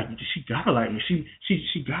 it's like, she gotta like me.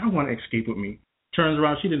 She gotta want to escape with me. Turns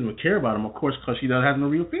around, she didn't even care about him, of course, because she doesn't have no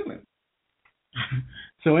real feeling.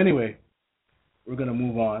 So anyway, we're gonna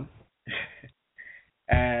move on.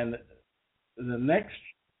 And the next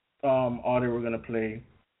audio we're gonna play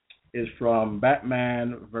is from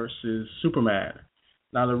Batman versus Superman.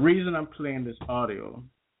 Now, the reason I'm playing this audio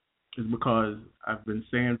is because I've been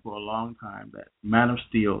saying for a long time that Man of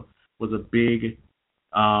Steel was a big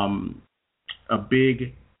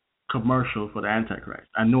commercial for the Antichrist.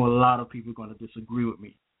 I know a lot of people are going to disagree with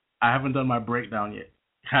me. I haven't done my breakdown yet.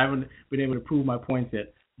 I haven't been able to prove my points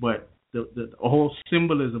yet. But the whole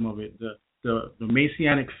symbolism of it, the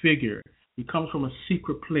messianic figure, he comes from a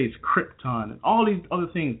secret place, Krypton, and all these other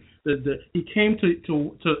things. He came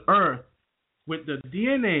to Earth with the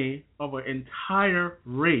DNA of an entire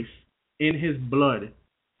race in his blood.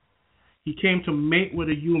 He came to mate with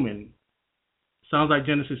a human. Sounds like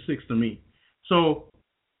Genesis 6 to me. So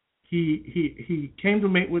he came to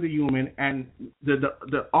mate with a human, and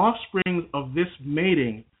the offspring of this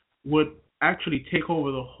mating would actually take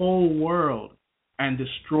over the whole world and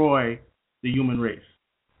destroy the human race.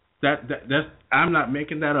 That's I'm not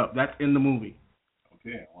making that up. That's in the movie.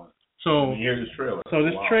 Okay. So hear this trailer. So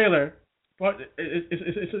this trailer, but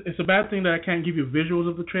it's a bad thing that I can't give you visuals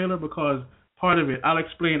of the trailer because part of it I'll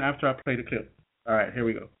explain after I play the clip. All right, here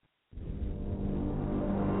we go.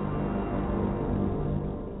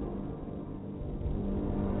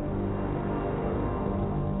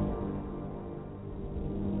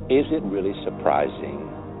 Is it really surprising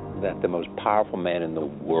that the most powerful man in the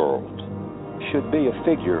world should be a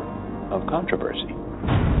figure of controversy?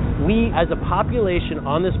 We, as a population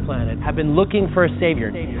on this planet, have been looking for a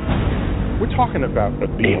savior. We're talking about a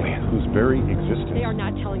being whose very existence They are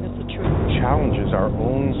not telling us the truth. challenges our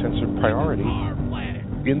own sense of priority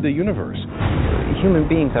in the universe. Human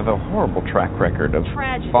beings have a horrible track record of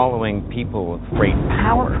following people with great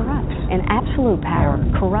power. Corrupts. And absolute power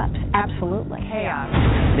corrupts absolutely. Chaos.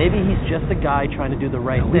 Maybe he's just a guy trying to do the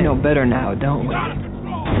right thing. We know better now, don't we?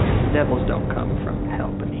 Devils don't come from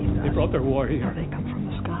hell beneath us. They brought their war here. They come from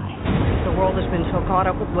the sky. The world has been so caught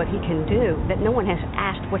up with what he can do that no one has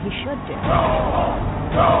asked what he should do.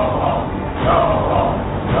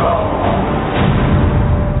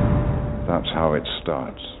 That's how it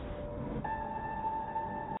starts.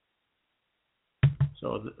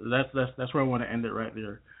 So that's where I want to end it right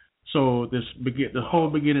there. So the whole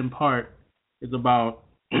beginning part is about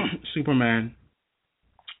Superman,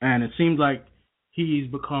 and it seems like he's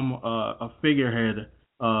become a figurehead,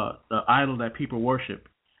 the idol that people worship.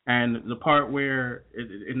 And the part where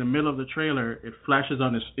in the middle of the trailer it flashes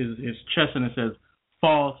on his chest and it says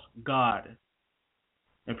 "False God,"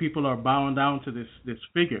 and people are bowing down to this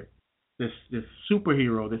figure, this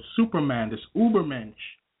superhero, this Superman, this Ubermensch.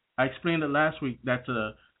 I explained it last week. That's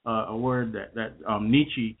a word that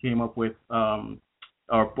Nietzsche came up with, or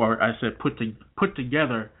I said put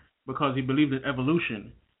together because he believed in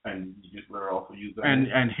evolution. And Hitler also used that.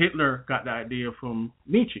 And Hitler got the idea from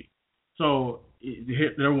Nietzsche. So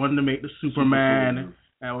Hitler wanted to make the Superman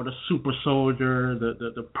or the super soldier,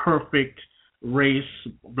 the perfect race,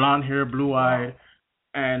 blonde hair, blue eyed,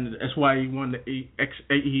 and that's why he wanted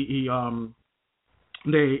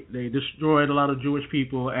They destroyed a lot of Jewish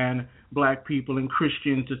people and black people and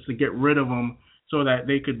Christians just to get rid of them so that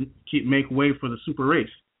they could make way for the super race.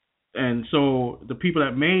 And so the people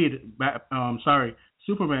that made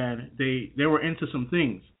Superman, they were into some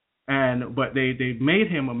things, but they made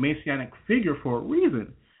him a messianic figure for a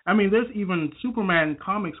reason. I mean, there's even Superman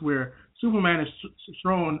comics where Superman is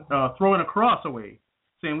throwing a cross away,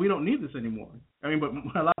 saying we don't need this anymore. I mean, but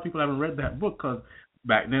a lot of people haven't read that book because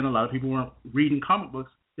back then, a lot of people weren't reading comic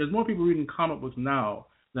books. There's more people reading comic books now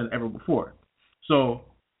than ever before. So,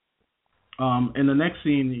 in the next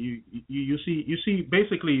scene, you see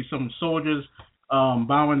basically some soldiers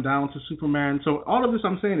bowing down to Superman. So all of this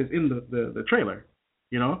I'm saying is in the trailer,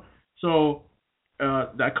 you know. So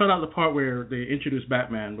I cut out the part where they introduce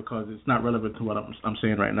Batman because it's not relevant to what I'm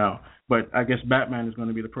saying right now. But I guess Batman is going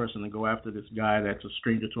to be the person to go after this guy that's a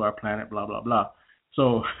stranger to our planet. Blah blah blah.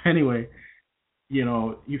 So anyway. You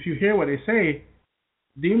know, if you hear what they say,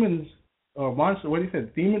 demons or monsters, what he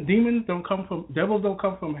said, devils don't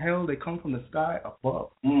come from hell, they come from the sky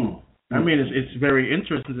above. I mean, it's very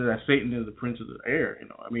interesting that Satan is the prince of the air, you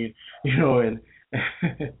know. I mean, you know, and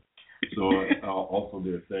so also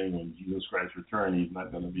they're saying when Jesus Christ returns, he's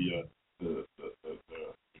not going to be the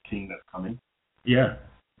king that's coming. Yeah.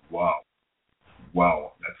 Wow,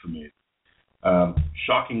 that's amazing.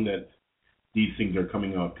 Shocking that these things are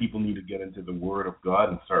coming out. People need to get into the Word of God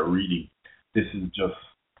and start reading. This is just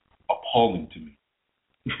appalling to me.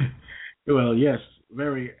 Well, yes,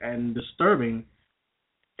 very and disturbing.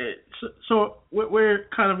 So we're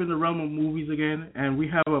kind of in the realm of movies again, and we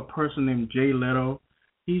have a person named Jay Leto.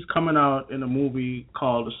 He's coming out in a movie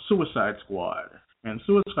called The Suicide Squad. And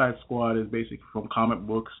Suicide Squad is basically from comic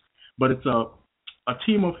books, but it's a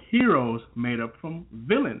team of heroes made up from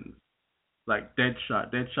villains. Like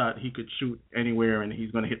Deadshot. Deadshot, he could shoot anywhere and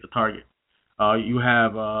he's going to hit the target. You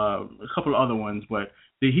have a couple of other ones, but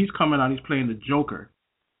he's coming out, he's playing the Joker.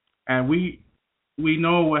 And we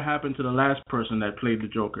know what happened to the last person that played the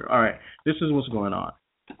Joker. All right, this is what's going on.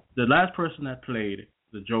 The last person that played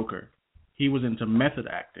the Joker, he was into method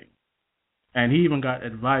acting. And he even got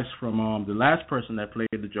advice from the last person that played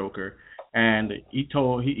the Joker, and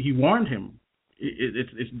he warned him,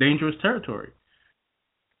 it's dangerous territory.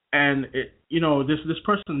 And this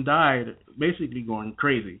person died basically going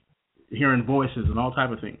crazy, hearing voices and all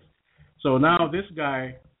type of things. So now this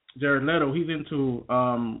guy, Jared Leto, he's into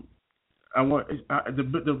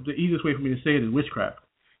the easiest way for me to say it is witchcraft.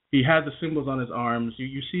 He has the symbols on his arms.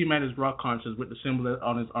 You see him at his rock concerts with the symbol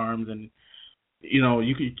on his arms, and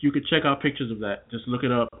you could check out pictures of that. Just look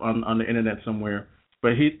it up on the internet somewhere.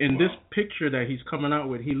 But this picture that he's coming out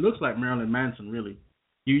with, he looks like Marilyn Manson, really.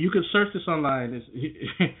 You could search this online.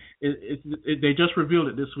 They just revealed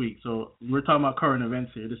it this week, so we're talking about current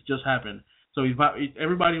events here. This just happened. So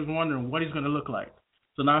everybody was wondering what he's going to look like.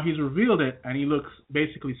 So now he's revealed it, and he looks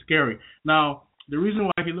basically scary. Now, the reason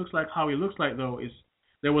why he looks like how he looks like, though, is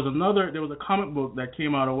there was a comic book that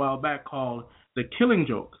came out a while back called The Killing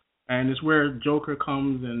Joke, and it's where Joker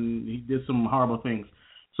comes and he did some horrible things.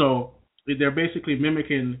 So they're basically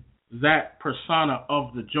mimicking that persona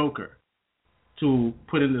of the Joker to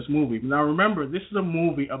put in this movie. Now remember, this is a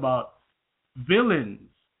movie about villains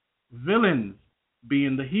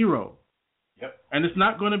being the hero. Yep. And it's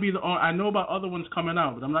not going to be I know about other ones coming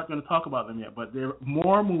out, but I'm not going to talk about them yet. But there are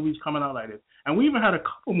more movies coming out like this. And we even had a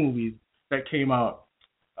couple movies that came out.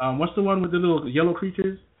 What's the one with the little yellow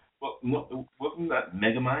creatures? Well, wasn't that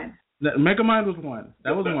Megamind? Megamind was one.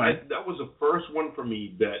 That was one. That was the first one for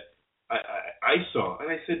me that I saw. And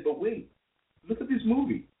I said, but wait, look at this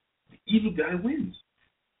movie. The evil guy wins.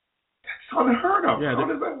 That's unheard of. Yeah, how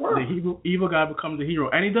does that work? The evil guy becomes the hero.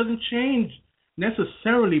 And he doesn't change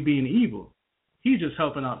necessarily being evil. He's just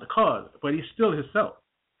helping out the cause. But he's still himself.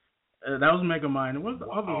 That was Megamind. And what's the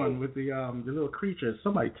other one with the little creatures?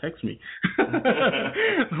 Somebody text me.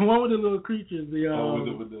 The one with the little creatures.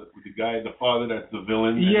 With the guy, the father that's the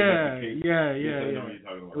villain. Yeah.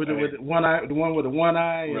 With the one eye, the one with the one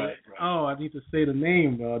eye. Right. Oh, I need to say the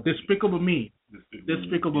name. Despicable Me.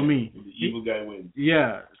 Despicable Me. The evil guy wins.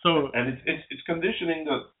 Yeah. So and it's conditioning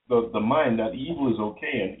the mind that evil is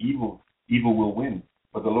okay and evil will win.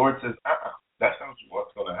 But the Lord says, that's not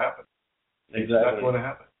what's going to happen. Exactly. It's not going to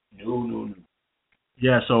happen. No.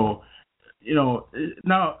 Yeah, so now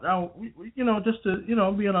we just to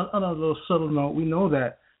be on a little subtle note, we know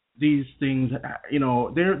that these things,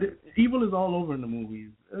 they're evil is all over in the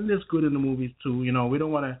movies, and there's good in the movies too. We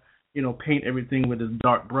don't want to paint everything with this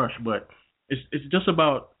dark brush, but it's just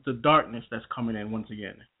about the darkness that's coming in once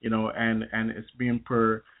again, and it's being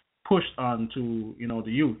pushed onto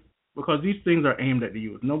the youth, because these things are aimed at the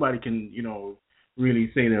youth. Nobody can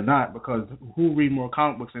really say they're not, because who read more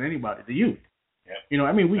comic books than anybody? The youth. Yep.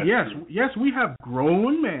 We have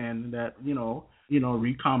grown men that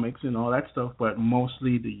read comics and all that stuff, but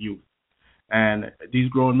mostly the youth. And these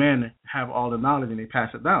grown men have all the knowledge and they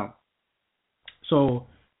pass it down. So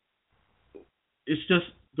it's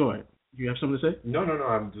just, go ahead. You have something to say? No.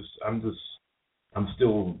 I'm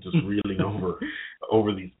still just reeling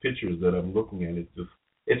over these pictures that I'm looking at.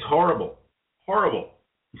 It's horrible.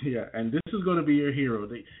 Yeah, and this is going to be your hero.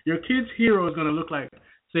 Your kid's hero is going to look like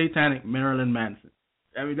satanic Marilyn Manson.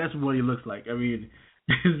 I mean, that's what he looks like. I mean,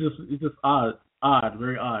 it's just odd,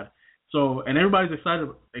 very odd. So, and everybody's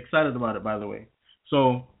excited about it, by the way.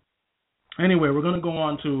 So, anyway, we're going to go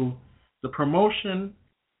on to the promotion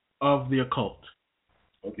of the occult.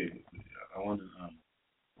 Okay, I want to,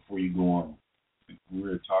 before you go on,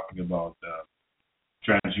 we're talking about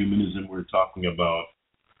transhumanism. We're talking about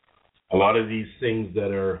a lot of these things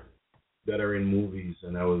that are in movies,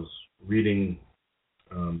 and I was reading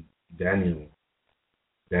Daniel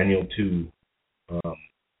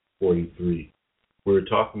 2:43. We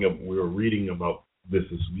were reading about this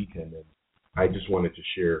weekend, and I just wanted to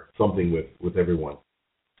share something with everyone.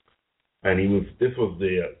 And this was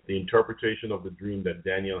the interpretation of the dream that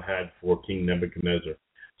Daniel had for King Nebuchadnezzar.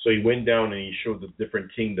 So he went down and he showed the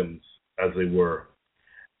different kingdoms as they were.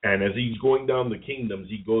 And as he's going down the kingdoms,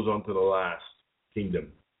 he goes on to the last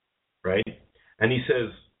kingdom, right? And he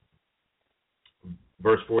says,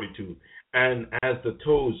 verse 42, and as the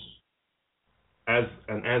toes As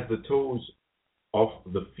the toes of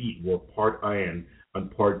the feet were part iron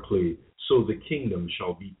and part clay, so the kingdom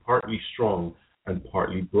shall be partly strong and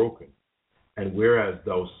partly broken. And whereas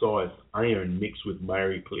thou sawest iron mixed with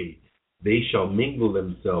miry clay, they shall mingle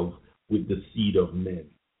themselves with the seed of men,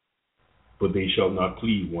 but they shall not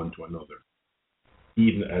cleave one to another,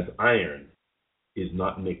 even as iron is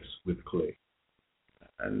not mixed with clay.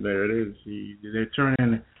 And there it is. They're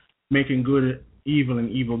turning, making good evil and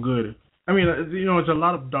evil good. I mean, there's a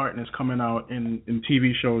lot of darkness coming out in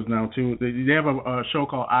TV shows now too. They have a show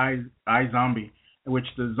called iZombie, in which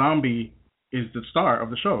the zombie is the star of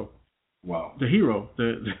the show. Wow. The hero.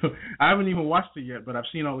 I haven't even watched it yet, but I've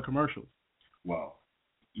seen all the commercials. Wow.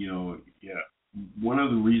 One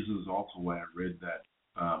of the reasons also why I read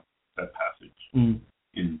that passage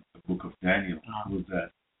in the book of Daniel was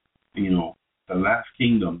that, the last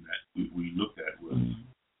kingdom that we looked at was,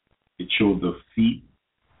 it showed the feet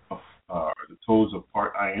of the toes of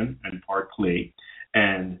part iron and part clay,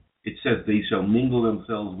 and it says they shall mingle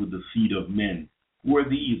themselves with the seed of men. Who are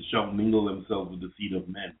these shall mingle themselves with the seed of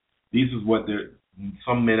men? This is what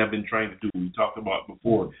some men have been trying to do. We talked about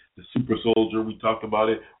before the super soldier. We talked about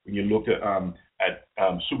it when you look at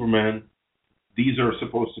Superman. These are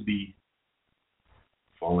supposed to be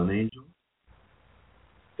fallen angels.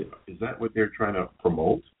 Is that what they're trying to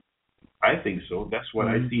promote? I think so. That's what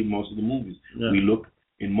I see in most of the movies. Yeah. We look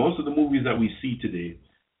in most of the movies that we see today.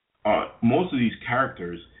 Most of these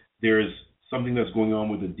characters, there is something that's going on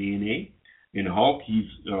with the DNA. In Hulk, he's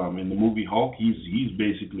in the movie Hulk, he's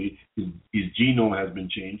basically his genome has been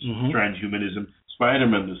changed. Transhumanism.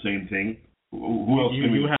 Spider-Man, the same thing. Who else?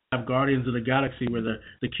 You have Guardians of the Galaxy, where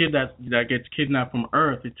the kid that gets kidnapped from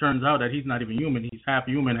Earth, it turns out that he's not even human. He's half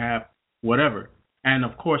human, half whatever. And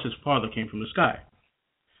of course, his father came from the sky.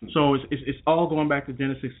 So it's all going back to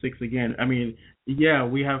Genesis 6 again. I mean, yeah,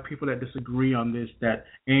 we have people that disagree on this, that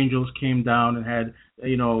angels came down and had,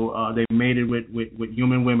 they mated with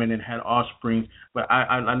human women and had offspring. But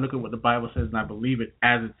I look at what the Bible says and I believe it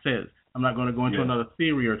as it says. I'm not going to go into another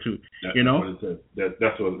theory or two. That's what it says.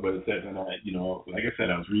 That's what it says. And like I said,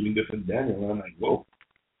 I was reading this in Daniel, and I'm like, whoa,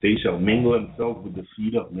 they shall mingle themselves with the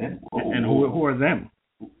seed of men. Whoa, and who are them?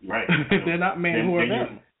 Right. If they're not men, who are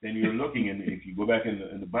them? Then you're looking, and if you go back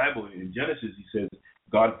in the Bible, in Genesis, he says,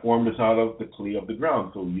 God formed us out of the clay of the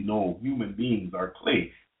ground. So human beings are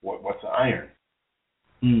clay. What's iron?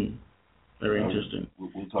 Very interesting.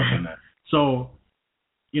 We'll talk on that. So,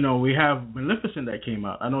 we have Maleficent that came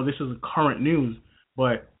out. I know this is current news,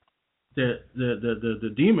 but the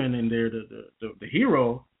demon in there, the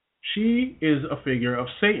hero, she is a figure of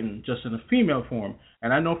Satan, just in a female form.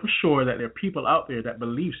 And I know for sure that there are people out there that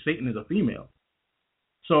believe Satan is a female.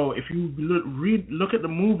 So if you look at the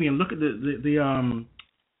movie and look at the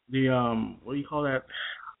what do you call that?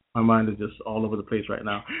 My mind is just all over the place right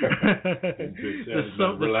now.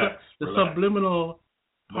 The subliminal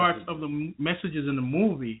parts of the messages in the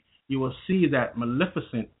movie, you will see that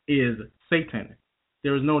Maleficent is Satan.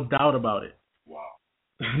 There is no doubt about it. Wow.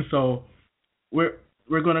 So we're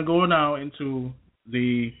going to go now into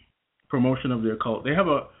the promotion of the occult. They have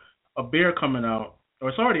a beer coming out, or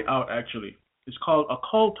it's already out actually. It's called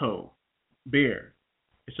Occulto beer.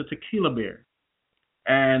 It's a tequila beer,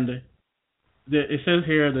 and it says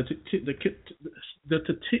here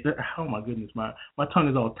oh my goodness, my tongue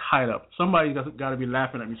is all tied up. Somebody's got to be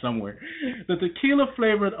laughing at me somewhere. The tequila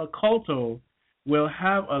flavored Occulto will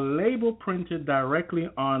have a label printed directly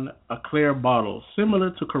on a clear bottle,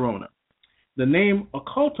 similar to Corona. The name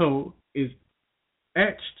Occulto is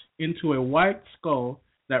etched into a white skull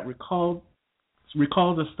that recalls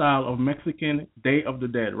the style of Mexican Day of the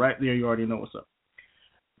Dead. Right there, you already know what's up.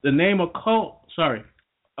 The name Day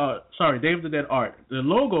of the Dead art. The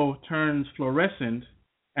logo turns fluorescent,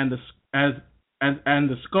 and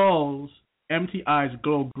the skull's empty eyes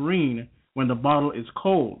glow green when the bottle is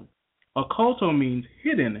cold. Occulto means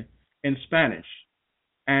hidden in Spanish,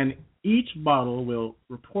 and each bottle will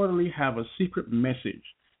reportedly have a secret message.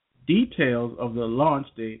 Details of the launch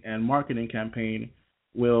date and marketing campaign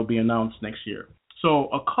will be announced next year. So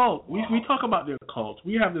occult, we talk about the occult.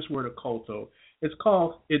 We have this word occulto. It's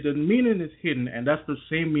called, the meaning is hidden, and that's the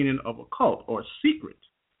same meaning of occult or secret.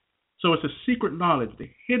 So it's a secret knowledge, the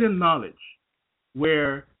hidden knowledge,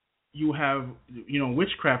 where you have,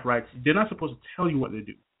 witchcraft rites. They're not supposed to tell you what they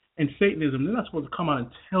do. In Satanism, they're not supposed to come out and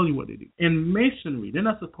tell you what they do. In Masonry, they're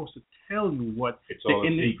not supposed to tell you what. It's all a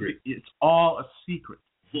secret. It's all a secret.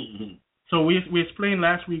 So we explained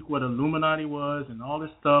last week what Illuminati was and all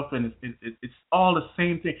this stuff, and it's all the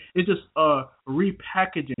same thing. It's just a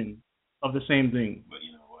repackaging of the same thing. But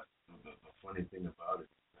you know what? The funny thing about it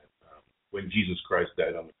is that when Jesus Christ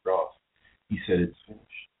died on the cross, he said it's finished.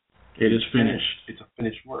 It is finished. It's a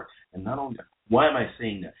finished work. And not only that, why am I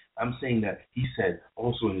saying that? I'm saying that he said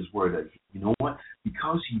also in his word that, you know what?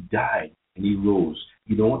 Because he died and he rose,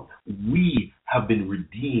 you know what? We have been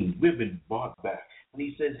redeemed. We've been bought back. And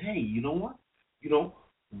he says, hey, you know what?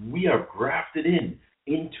 We are grafted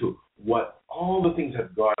into what all the things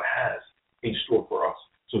that God has in store for us.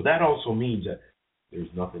 So that also means that there's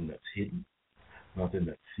nothing that's hidden, nothing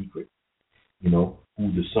that's secret. Who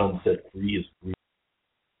the Son set free is free.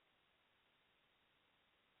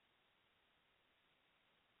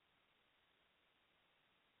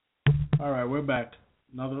 All right, we're back.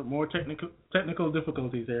 More technical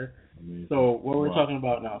difficulties here. So what we're talking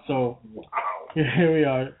about now. So here we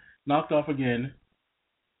are, knocked off again.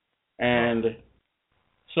 And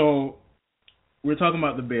so we're talking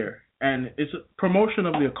about the bear. And it's a promotion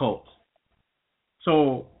of the occult.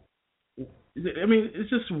 So, I mean, it's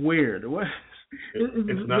just weird. What?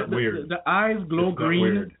 It's not weird. The eyes glow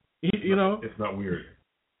green. It's not weird.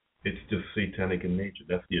 It's just satanic in nature.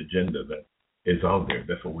 That's the agenda that is out there.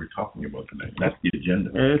 That's what we're talking about tonight. That's the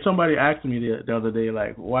agenda. And somebody asked me the other day,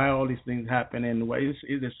 like, why are all these things happening? Why is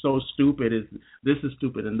it so stupid? This is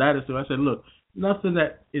stupid and that is stupid. I said, look, nothing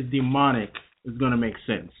that is demonic is going to make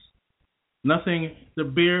sense. Nothing, the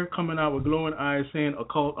bear coming out with glowing eyes saying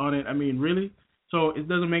occult on it. I mean, really? So it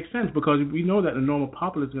doesn't make sense because we know that the normal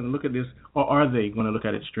populace is going to look at this, or are they going to look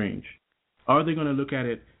at it strange? Are they going to look at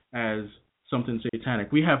it as something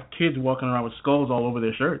satanic? We have kids walking around with skulls all over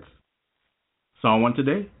their shirts. Saw one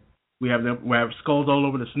today. We have skulls all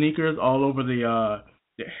over the sneakers, all over the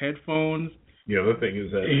headphones. The other thing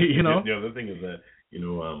is that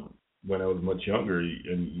when I was much younger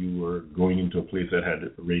and you were going into a place that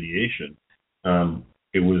had radiation,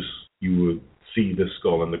 you would see the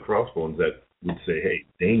skull and the crossbones that would say, "Hey,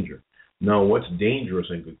 danger." Now, what's dangerous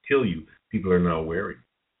and could kill you, people are now wearing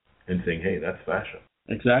and saying, "Hey, that's fashion."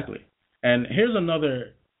 Exactly. And here's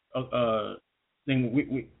another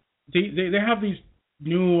thing. They have these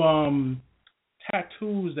new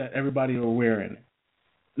tattoos that everybody are wearing.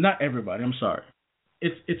 Not everybody. I'm sorry.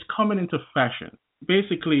 It's coming into fashion.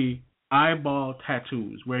 Basically, eyeball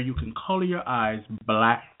tattoos where you can color your eyes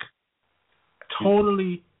black,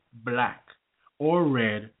 totally black, or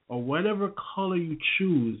red, or whatever color you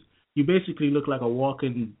choose. You basically look like a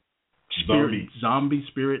walking spirit, zombie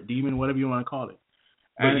spirit, demon, whatever you want to call it.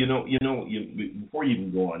 But before you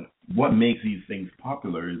even go on, what makes these things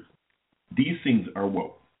popular is these things are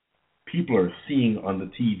what people are seeing on the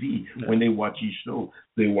TV when they watch each show.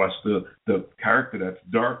 They watch the character that's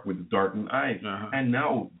dark with darkened eyes, and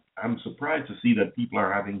now I'm surprised to see that people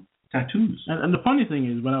are having tattoos. And the funny thing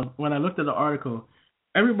is, when I looked at the article,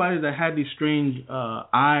 everybody that had these strange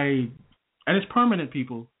eye, and it's permanent,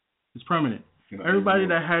 people. It's permanent. Everybody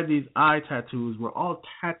that had these eye tattoos were all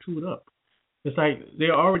tattooed up. It's like they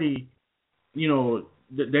already,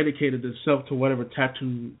 dedicated themselves to whatever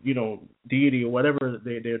tattoo, deity or whatever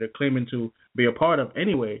they're claiming to be a part of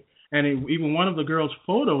anyway. And even one of the girls'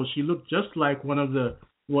 photos, she looked just like one of the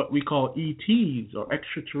what we call ETs or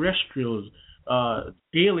extraterrestrials,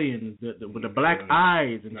 aliens with the black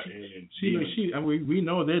eyes, and we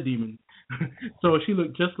know they're demons. So she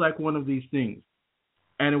looked just like one of these things.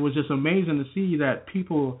 And it was just amazing to see that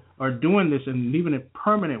people are doing this and leaving it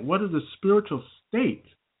permanent. What is the spiritual state?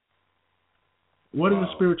 What is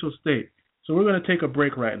the spiritual state? So we're going to take a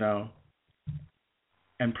break right now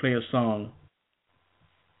and play a song.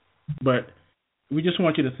 But we just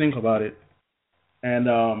want you to think about it. And,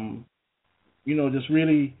 just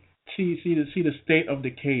really see the state of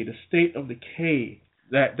decay,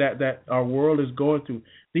 that our world is going through.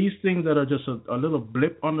 These things that are just a little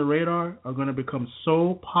blip on the radar are going to become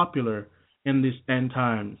so popular in these end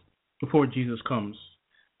times before Jesus comes.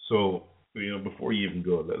 So, before you even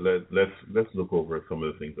go, let's look over some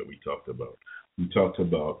of the things that we talked about. We talked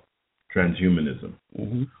about transhumanism.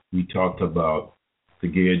 Mm-hmm. We talked about the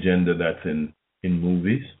gay agenda that's in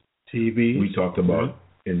movies, TV. We talked about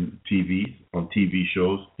in TV, on TV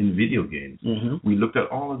shows, in video games. Mm-hmm. We looked at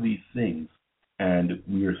all of these things, and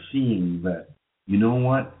we are seeing that, you know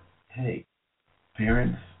what? Hey,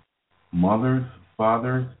 parents, mothers,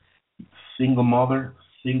 fathers, single mother,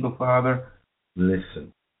 single father,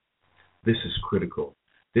 listen. This is critical.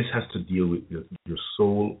 This has to deal with your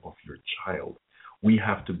soul of your child. We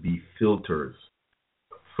have to be filters.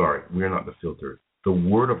 Sorry, we're not the filters. The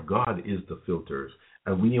Word of God is the filters,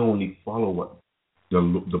 and we only follow what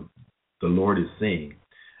the Lord is saying.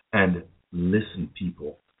 And listen,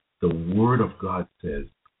 people, the Word of God says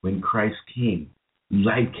when Christ came,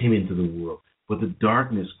 light came into the world, but the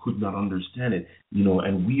darkness could not understand it.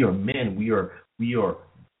 And we are men. We are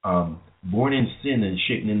born in sin and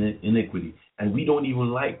shaped in iniquity. and we don't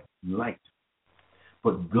even like light.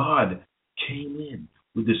 But God came in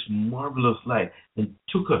with this marvelous light and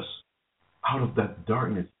took us out of that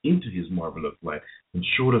darkness into his marvelous light and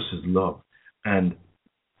showed us his love. And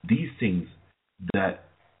these things that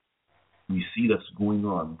we see that's going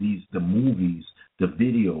on, the movies, the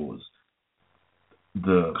videos,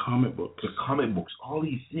 the comic books, all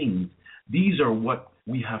these things, these are what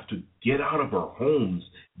we have to get out of our homes,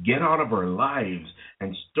 get out of our lives,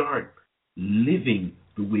 and start living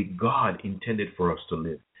the way God intended for us to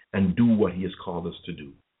live and do what he has called us to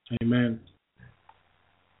do. Amen.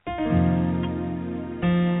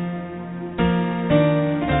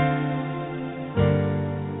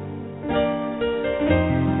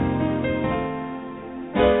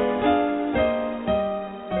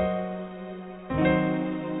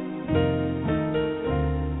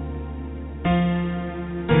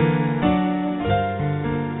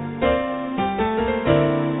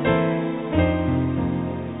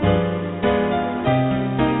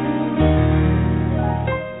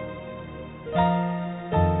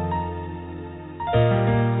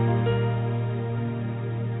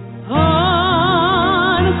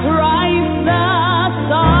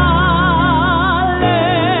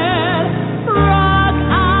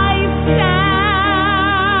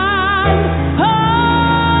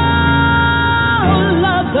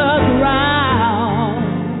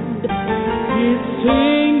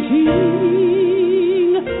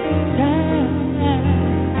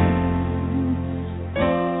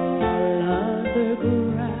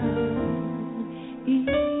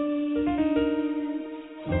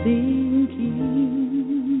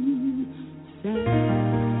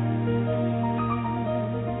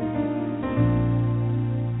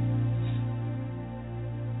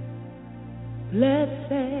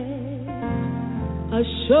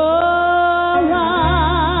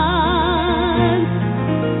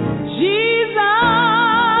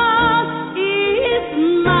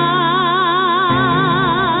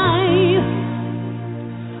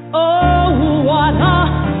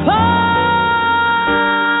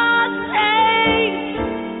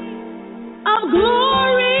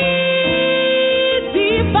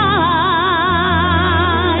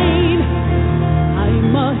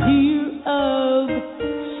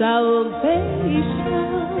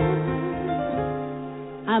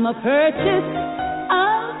 I'm a purchase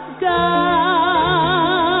of God.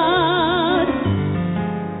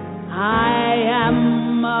 I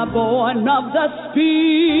am born of the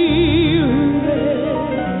Spirit.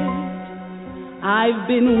 I've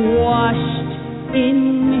been washed in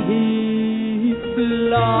His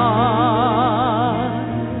blood.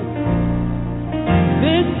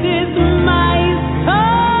 This is my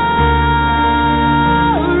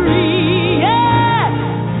story. Yeah.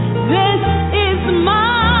 This is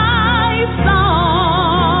my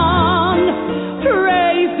song,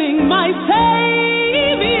 praising my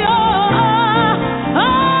Savior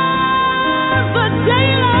all the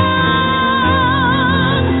day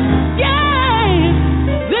long. Yes,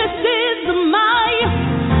 this is my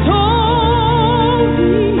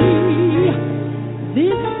story.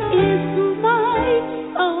 This is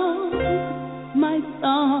my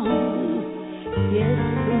song. Yes,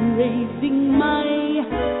 praising my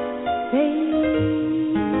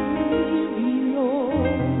Savior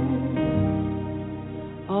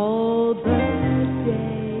all the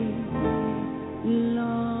day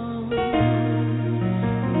long.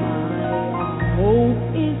 My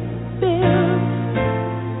hope is built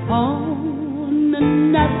on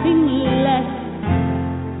nothing less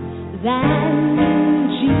than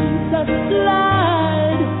Jesus'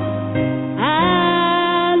 blood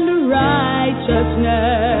and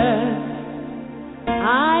righteousness.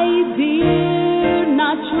 I dare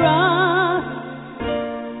not trust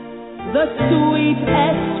the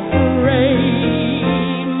sweetest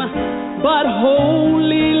frame, but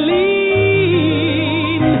wholly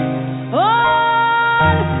lean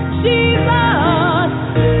on Jesus'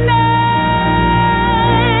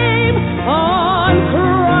 name, on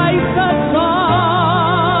Christ the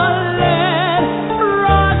solid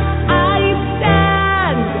rock I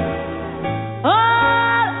stand.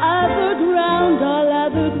 All other ground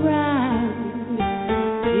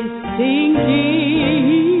is sinking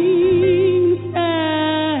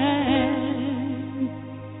sand.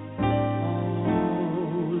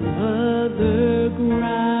 All other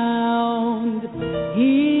ground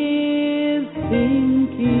is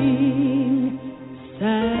sinking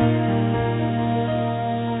sand.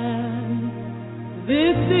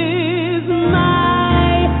 This is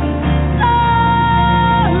my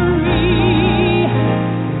story.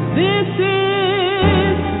 This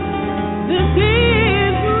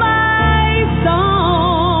is my song.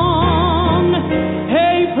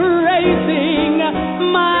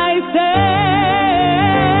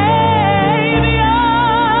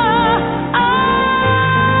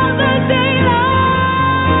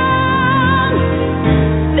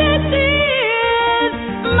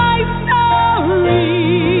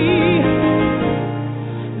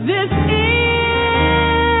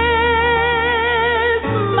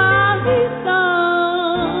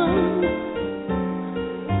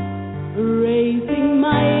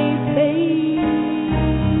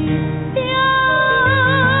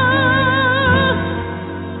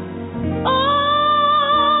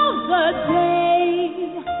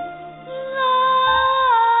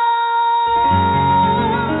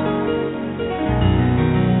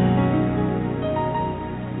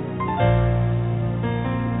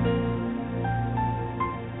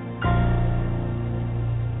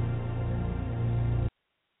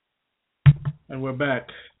 And we're back.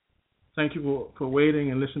 Thank you for waiting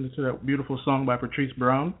and listening to that beautiful song by Patrice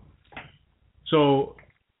Brown. So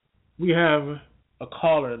we have a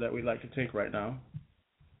caller that we'd like to take right now.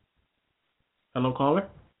 Hello, caller.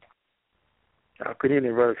 Good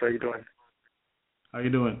evening, brothers. How you doing? How you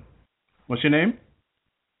doing? What's your name?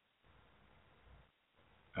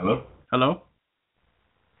 Hello? Hello?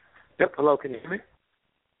 Yep, hello. Can you hear me?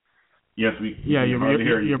 Yes,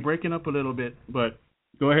 you're breaking up a little bit, but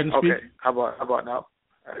go ahead and speak. Okay. How about now?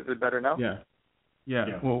 Is it better now? Yeah.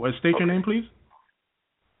 Well, state your name, please.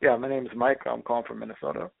 Yeah, my name is Mike. I'm calling from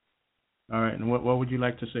Minnesota. All right. And what would you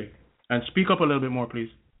like to say? And speak up a little bit more, please.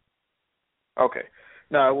 Okay.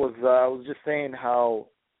 No, I was just saying how,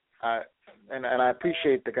 and I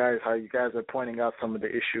appreciate how you guys are pointing out some of the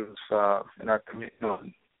issues in our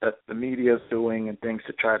community, that the media is doing and things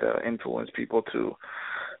to try to influence people to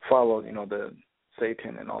follow, the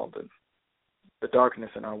Satan and all the darkness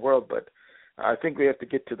in our world. But I think we have to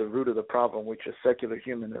get to the root of the problem, which is secular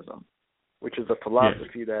humanism, which is a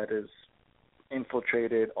philosophy that has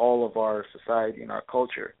infiltrated all of our society and our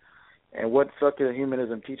culture. And what secular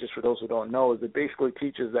humanism teaches, for those who don't know, is it basically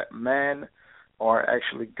teaches that men are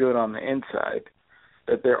actually good on the inside,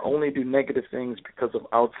 that they only do negative things because of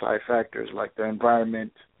outside factors like their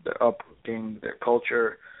environment, their upbringing, their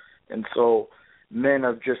culture. And so men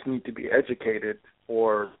just need to be educated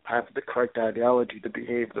or have the correct ideology to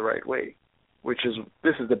behave the right way,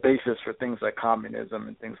 this is the basis for things like communism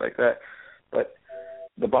and things like that. But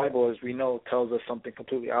the Bible, as we know, tells us something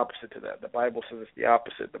completely opposite to that. The Bible says it's the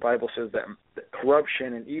opposite. The Bible says that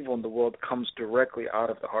corruption and evil in the world comes directly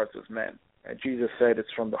out of the hearts of men. And Jesus said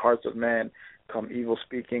it's from the hearts of man come evil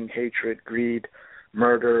speaking, hatred, greed,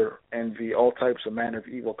 murder, envy, all types of manner of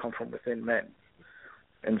evil come from within men.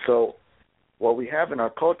 And so what we have in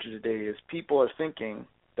our culture today is people are thinking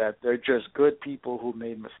that they're just good people who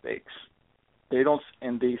made mistakes. They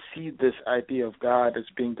see this idea of God as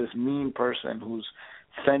being this mean person who's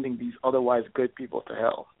sending these otherwise good people to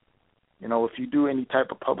hell. If you do any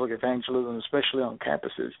type of public evangelism, especially on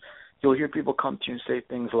campuses, you'll hear people come to you and say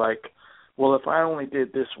things like, well, if I only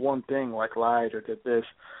did this one thing, like lied or did this,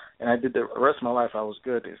 and I did the rest of my life I was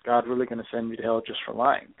good, is God really going to send me to hell just for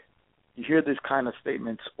lying? You hear these kind of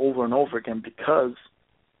statements over and over again because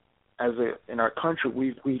in our country,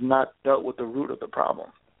 we've not dealt with the root of the problem,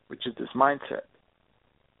 which is this mindset.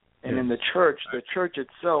 And in the church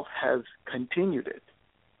itself has continued it.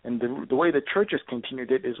 And the way the church has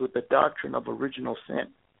continued it is with the doctrine of original sin,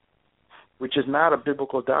 which is not a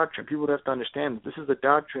biblical doctrine. People have to understand that this is a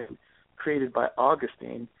doctrine created by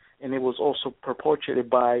Augustine, and it was also perpetuated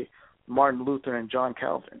by Martin Luther and John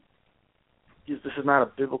Calvin. This is not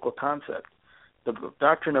a biblical concept. The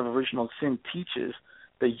doctrine of original sin teaches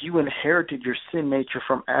that you inherited your sin nature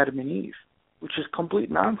from Adam and Eve, which is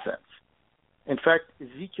complete nonsense. In fact,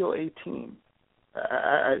 Ezekiel 18,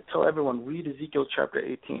 I tell everyone, read Ezekiel chapter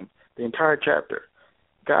 18, the entire chapter.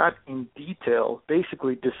 God in detail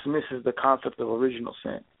basically dismisses the concept of original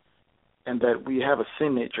sin and that we have a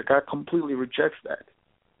sin nature. God completely rejects that.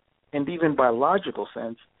 And even by logical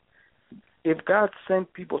sense, if God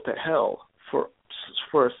sent people to hell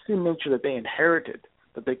for a sin nature that they inherited,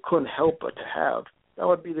 that they couldn't help but to have, that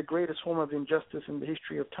would be the greatest form of injustice in the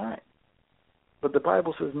history of time. But the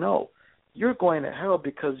Bible says, no, you're going to hell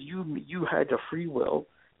because you had your free will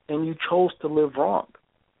and you chose to live wrong.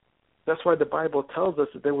 That's why the Bible tells us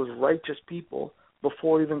that there was righteous people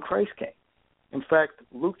before even Christ came. In fact,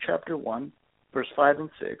 Luke chapter 1, verse 5 and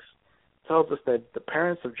 6, tells us that the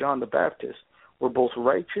parents of John the Baptist were both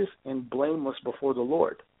righteous and blameless before the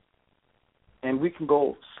Lord. And we can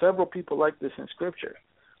go several people like this in Scripture.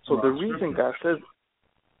 So the reason God says...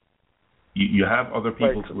 You have other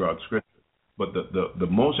people throughout Scripture. But the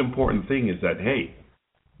most important thing is that, hey,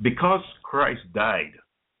 because Christ died,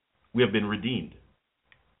 we have been redeemed.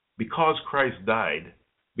 Because Christ died,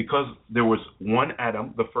 because there was one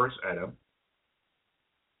Adam, the first Adam,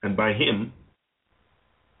 and by him,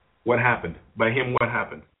 what happened?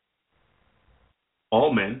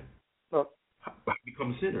 All men have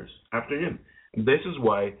become sinners after him. And this is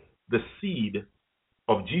why the seed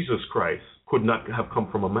of Jesus Christ could not have come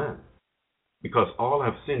from a man. Because all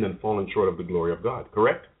have sinned and fallen short of the glory of God,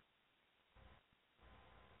 correct?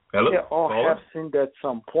 Hello? Yeah, all have sinned at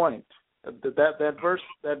some point. That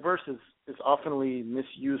verse is oftenly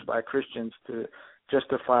misused by Christians to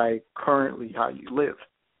justify currently how you live.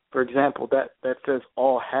 For example, that says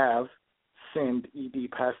all have sinned,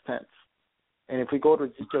 ed past tense. And if we go to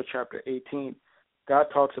Ezekiel chapter 18, God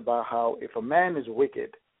talks about how if a man is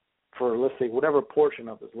wicked for, let's say, whatever portion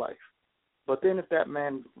of his life, but then if that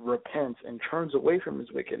man repents and turns away from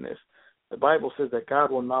his wickedness, the Bible says that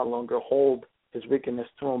God will no longer hold his wickedness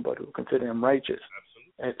to him, but who consider him righteous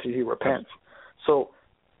until he repents. So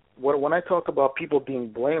when I talk about people being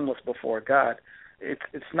blameless before God,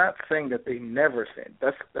 it's not saying that they never sinned.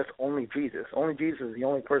 That's only Jesus. Only Jesus is the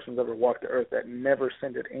only person who's ever walked the earth that never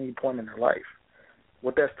sinned at any point in their life.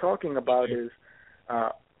 What that's talking about is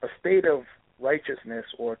a state of righteousness,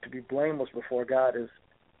 or to be blameless before God is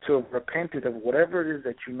to have repented of whatever it is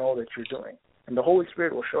that you know that you're doing. And the Holy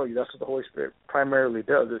Spirit will show you. That's what the Holy Spirit primarily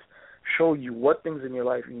does, is show you what things in your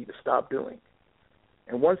life you need to stop doing.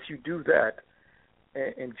 And once you do that,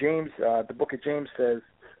 and James, the book of James says,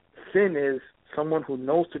 sin is someone who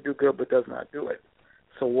knows to do good but does not do it.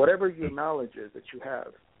 So whatever your knowledge is that you have,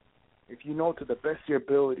 if you know to the best of your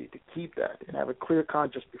ability to keep that and have a clear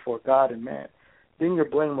conscience before God and man, then you're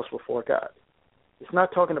blameless before God. It's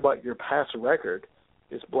not talking about your past record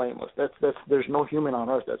is blameless. There's no human on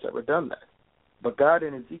earth that's ever done that. But God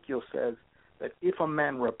in Ezekiel says that if a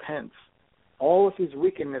man repents, all of his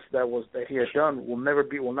wickedness that he had done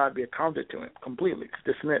will not be accounted to him completely.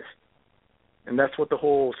 It's dismissed. And that's what the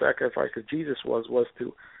whole sacrifice of Jesus was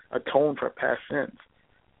to atone for past sins.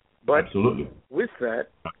 But absolutely, with that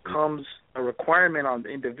comes a requirement on the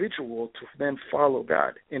individual to then follow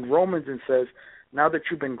God. In Romans it says, now that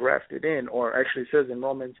you've been grafted in, or actually it says in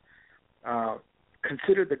Romans,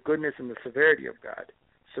 consider the goodness and the severity of God.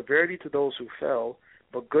 Severity to those who fell,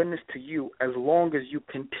 but goodness to you as long as you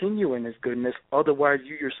continue in his goodness, otherwise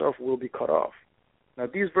you yourself will be cut off. Now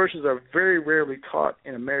these verses are very rarely taught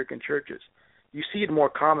in American churches. You see it more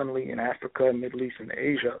commonly in Africa, Middle East, and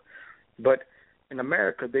Asia. But in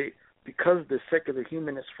America, because the secular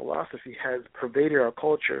humanist philosophy has pervaded our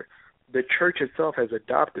culture, the church itself has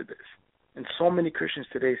adopted this. And so many Christians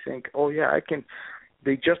today think, oh yeah,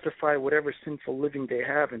 they justify whatever sinful living they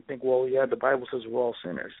have and think, well, yeah, the Bible says we're all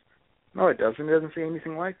sinners. No, it doesn't. It doesn't say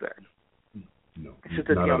anything like that. No, it says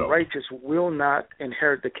that the unrighteous will not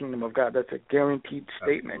inherit the kingdom of God. That's a guaranteed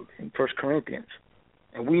statement in 1 Corinthians.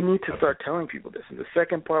 And we need to start telling people this. And the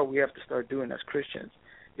second part we have to start doing as Christians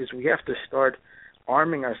is we have to start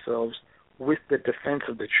arming ourselves with the defense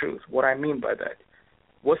of the truth. What I mean by that,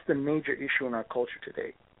 what's the major issue in our culture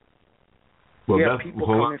today? Well, we have people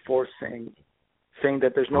coming forth saying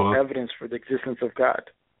that there's no evidence for the existence of God.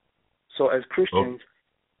 So as Christians,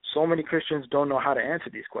 so many Christians don't know how to answer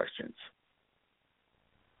these questions.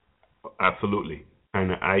 Absolutely.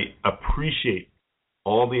 And I appreciate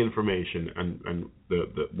all the information and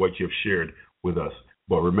the what you've shared with us.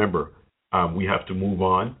 But remember, we have to move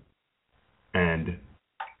on, and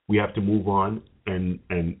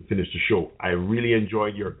finish the show. I really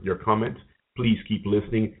enjoyed your comments. Please keep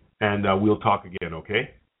listening, and we'll talk again,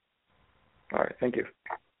 okay? All right, thank you.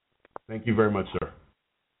 Thank you very much, sir.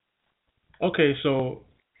 Okay, so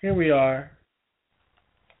here we are.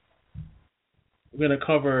 We're going to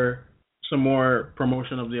cover some more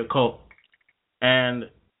promotion of the occult. And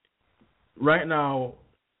right now,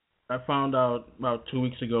 I found out about 2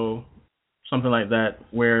 weeks ago, something like that,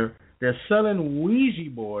 where they're selling Ouija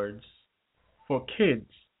boards for kids.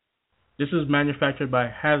 This is manufactured by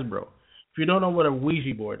Hasbro. If you don't know what a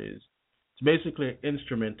Ouija board is, it's basically an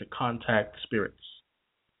instrument to contact spirits.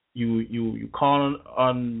 You call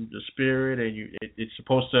on the spirit, and it's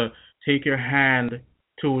supposed to take your hand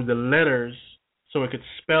to the letters so it could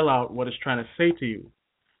spell out what it's trying to say to you.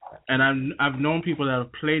 And I've known people that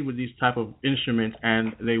have played with these type of instruments,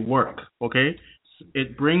 and they work. Okay,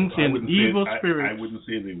 it brings in evil spirits. I wouldn't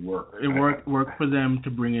say they work. It work for them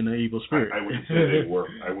to bring in an evil spirit. I wouldn't say they work.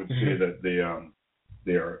 I would say that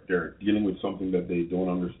they're dealing with something that they don't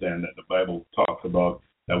understand, that the Bible talks about,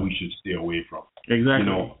 that we should stay away from. Exactly. You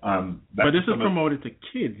know, but this is promoted to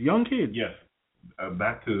kids, young kids. Yes.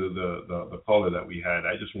 Back to the caller that we had.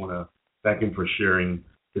 I just want to thank him for sharing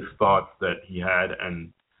his thoughts that he had,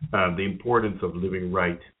 and the importance of living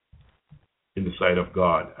right in the sight of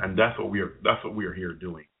God, and that's what we are here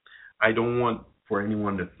doing. I don't want for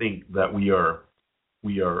anyone to think that we are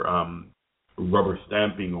rubber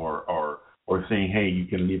stamping or saying, hey, you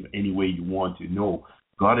can live any way you want to. No,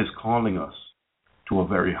 God is calling us to a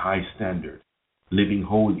very high standard, living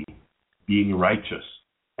holy, being righteous,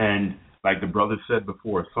 and like the brother said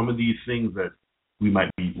before, some of these things that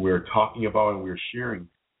we're talking about and we're sharing,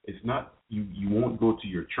 it's not you won't go to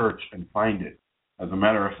your church and find it. As a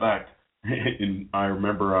matter of fact, I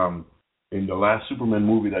remember in the last Superman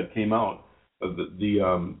movie that came out,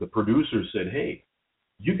 the producer said, hey,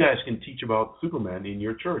 you guys can teach about Superman in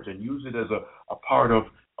your church and use it as a part of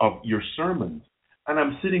your sermons. And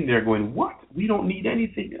I'm sitting there going, what? We don't need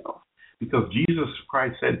anything else. Because Jesus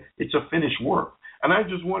Christ said it's a finished work. And I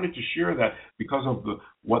just wanted to share that because of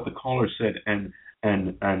what the caller said and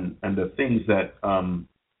the things that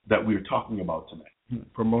that we're talking about tonight.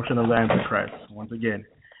 Promotion of the Antichrist, once again.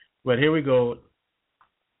 But here we go.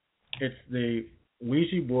 It's the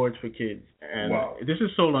Ouija boards for kids. And this is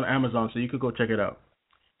sold on Amazon, so you could go check it out.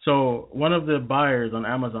 So one of the buyers on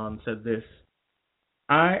Amazon said this: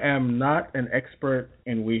 I am not an expert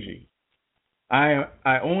in Ouija.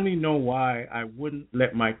 I only know why I wouldn't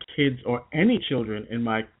let my kids or any children in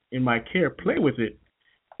my care play with it.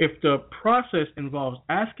 If the process involves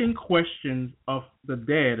asking questions of the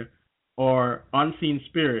dead or unseen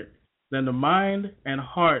spirit, then the mind and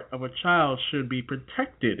heart of a child should be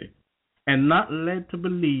protected and not led to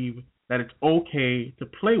believe that it's okay to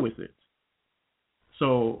play with it.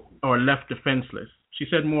 So, or left defenseless. She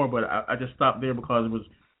said more, but I just stopped there because it was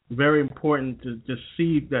very important to just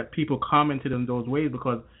see that people commented in those ways,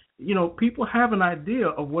 because people have an idea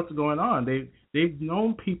of what's going on. They've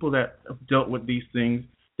known people that have dealt with these things.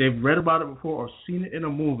 They've read about it before or seen it in a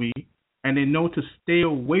movie, and they know to stay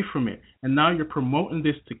away from it. And now you're promoting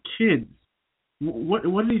this to kids. What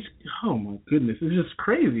are these? Oh my goodness, it's just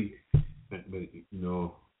crazy. But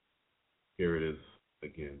here it is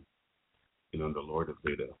again. The Lord has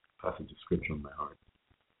laid a passage of scripture on my heart,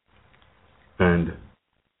 and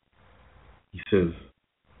He says,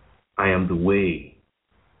 I am the way,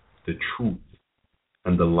 the truth,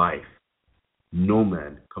 and the life. No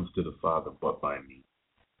man comes to the Father but by me.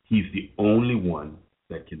 He's the only one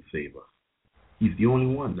that can save us. He's the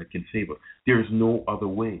only one that can save us. There is no other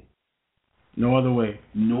way. No other way.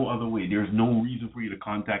 No other way. There's no reason for you to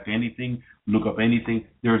contact anything, look up anything.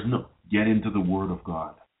 Get into the Word of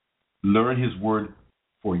God. Learn His Word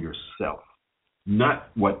for yourself. Not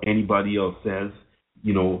what anybody else says.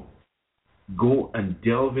 Go and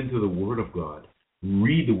delve into the Word of God.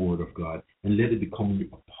 Read the Word of God and let it become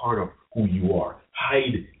a part of who you are.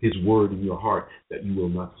 Hide His Word in your heart that you will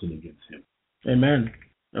not sin against Him. Amen.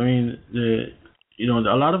 I mean,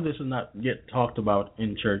 a lot of this is not yet talked about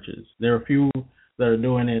in churches. There are a few that are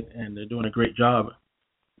doing it, and they're doing a great job.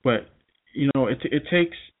 But it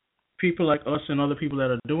takes people like us and other people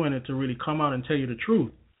that are doing it to really come out and tell you the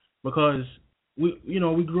truth, because we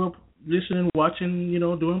grew up listening, watching,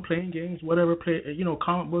 playing games, whatever,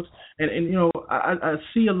 comic books, and I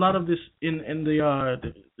see a lot of this in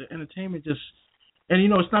the entertainment, just, and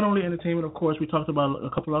it's not only entertainment, of course. We talked about a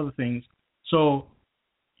couple other things. So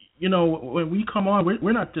when we come on,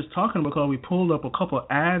 we're not just talking because we pulled up a couple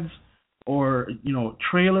ads or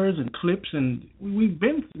trailers and clips, and we've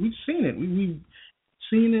seen it, we've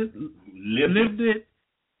seen it, lived it,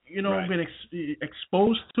 right. Been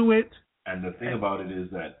exposed to it. And the thing about it is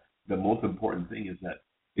that the most important thing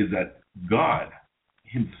is that God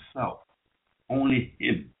Himself, only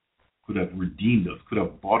Him, could have redeemed us, could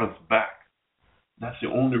have bought us back. That's the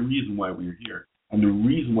only reason why we're here. And the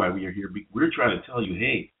reason why we are here, we're trying to tell you,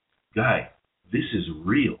 hey, guy, this is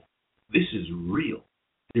real. This is real.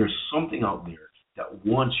 There's something out there that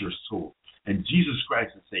wants your soul. And Jesus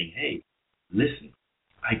Christ is saying, hey, listen,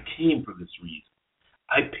 I came for this reason.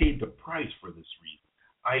 I paid the price for this reason.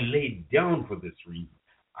 I laid down for this reason.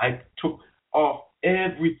 I took off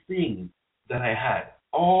everything that I had,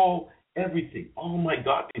 everything, all my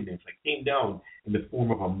godliness. I came down in the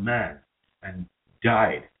form of a man and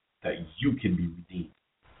died that you can be redeemed.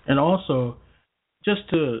 And also, just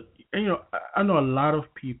to, I know a lot of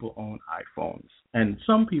people own iPhones, and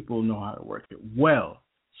some people know how to work it well.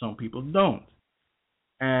 Some people don't.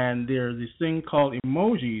 And there's this thing called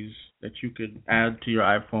emojis that you could add to your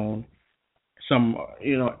iPhone. Some,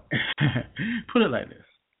 put it like this.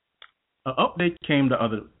 An update came the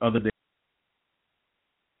other day.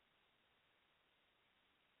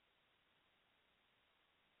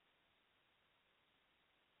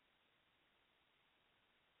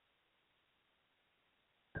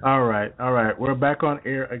 All right. We're back on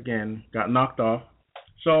air again. Got knocked off.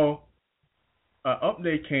 So, an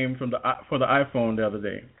update came for the iPhone the other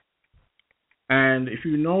day. And if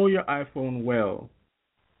you know your iPhone well,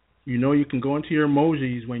 you can go into your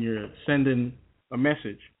emojis when you're sending a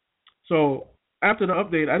message. So after the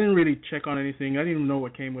update, I didn't really check on anything. I didn't even know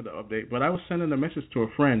what came with the update, but I was sending a message to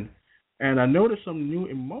a friend, and I noticed some new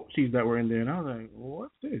emojis that were in there, and I was like,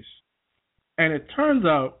 what's this? And it turns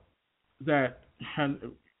out that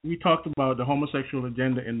we talked about the homosexual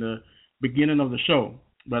agenda in the beginning of the show,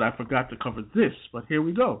 but I forgot to cover this, but here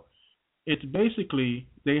we go. It's basically,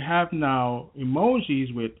 they have now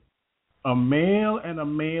emojis with a male and a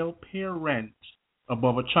male parent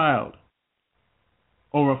above a child,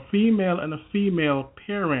 or a female and a female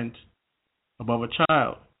parent above a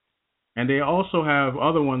child. And they also have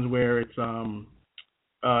other ones where it's the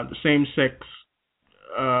same-sex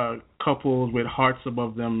couples with hearts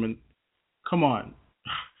above them. And come on.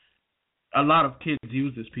 a lot of kids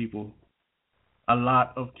use this, people. A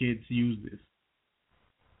lot of kids use this.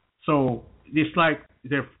 So it's like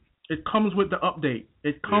it comes with the update.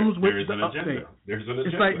 It comes with the update. There's an agenda.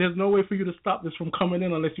 It's like there's no way for you to stop this from coming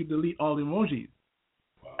in unless you delete all the emojis.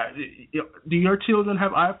 Do your children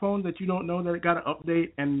have iPhones that you don't know that it got an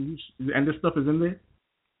update and this stuff is in there?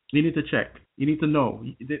 You need to check. You need to know.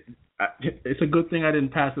 It's a good thing I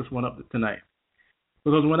didn't pass this one up tonight.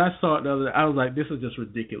 Because when I saw it the other day, I was like, this is just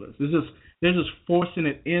ridiculous. They're just forcing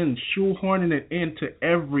it in, shoehorning it into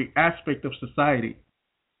every aspect of society.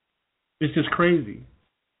 It's just crazy.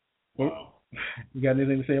 Wow. You got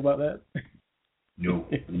anything to say about that? No,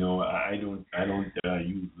 I don't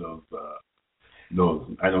use those.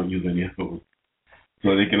 I don't use any of those.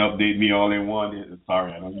 So they can update me all they want.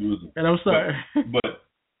 Sorry, I don't use them. And I'm sorry. But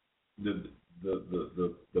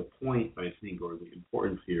the point, I think, or the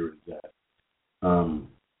importance here is that,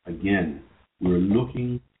 again, we're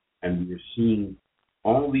looking and we're seeing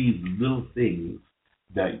all these little things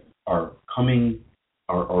that are coming,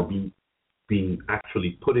 are being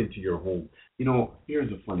actually put into your home.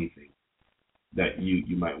 Here's a funny thing that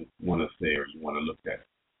you might want to say or you want to look at.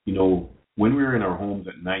 When we were in our homes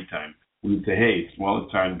at nighttime, we would say, hey,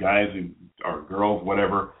 it's time, guys or girls,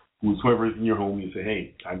 whatever, whoever is in your home, you say,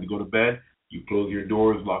 hey, time to go to bed. You close your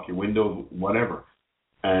doors, lock your windows, whatever,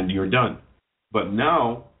 and you're done. But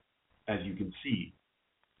now, as you can see,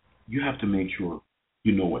 you have to make sure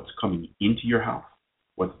you know what's coming into your house,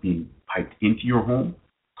 what's being piped into your home,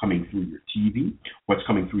 coming through your TV, what's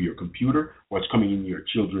coming through your computer, what's coming in your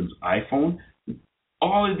children's iPhone.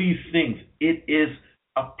 All of these things, it is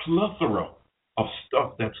a plethora of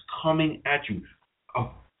stuff that's coming at you, of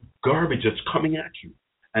garbage that's coming at you.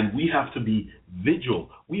 And we have to be vigilant.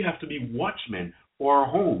 We have to be watchmen for our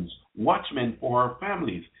homes, watchmen for our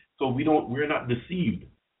families, so we're not deceived.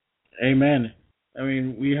 Amen. I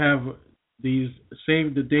mean, we have these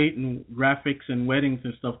save the date and graphics and weddings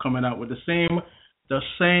and stuff coming out with the same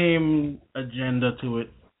agenda to it.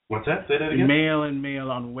 What's that? Say that again.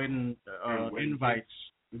 Mail on wedding invites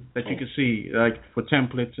that you can see, like for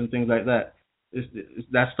templates and things like that.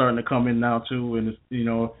 That's starting to come in now too, and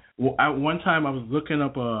one time I was looking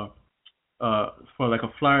up for like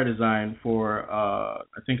a flyer design for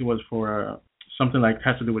I think it was for something like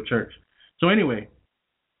has to do with church. So anyway,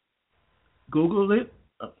 Googled it.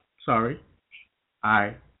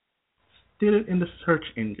 I did it in the search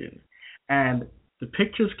engine, and the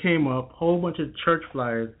pictures came up, whole bunch of church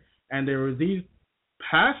flyers, and there were these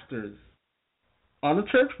pastors on the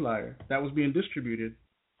church flyer that was being distributed,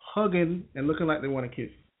 hugging and looking like they want to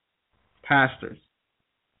kiss. Pastors.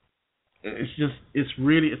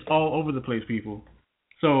 It's all over the place, people.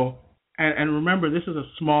 So, and remember, this is a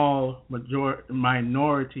small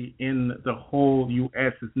minority in the whole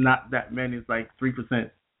U.S. It's not that many. It's like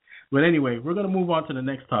 3%. But anyway, we're going to move on to the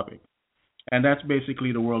next topic, and that's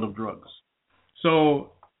basically the world of drugs.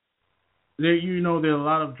 So, there are a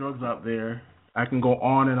lot of drugs out there. I can go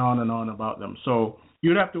on and on and on about them. So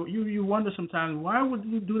you'd have to you wonder sometimes, why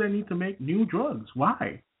do they need to make new drugs?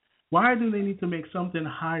 Why? Why do they need to make something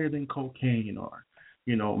higher than cocaine or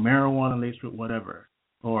marijuana laced with whatever,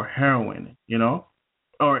 or heroin,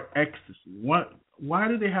 or ecstasy? Why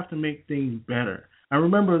do they have to make things better? I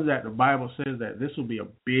remember that the Bible says that this will be a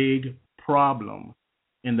big problem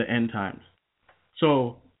in the end times.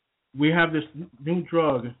 So we have this new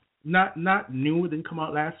drug, not new, it didn't come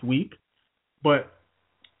out last week, but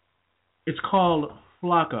it's called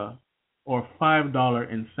Flocka, or $5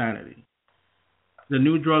 insanity. The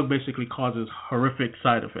new drug basically causes horrific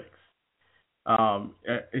side effects.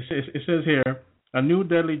 It says here, a new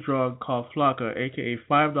deadly drug called Flocka, aka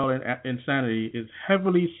 $5 insanity, is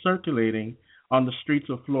heavily circulating on the streets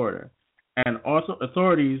of Florida, and also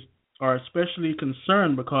authorities are especially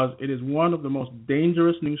concerned because it is one of the most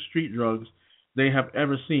dangerous new street drugs they have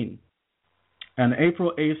ever seen. An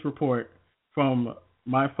April 8th report from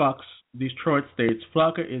MyFox Detroit states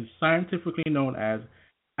Flocka is scientifically known as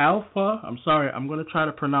alpha, I'm going to try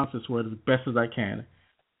to pronounce this word as best as I can,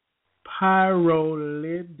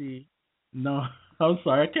 pyrrolidine. No, I'm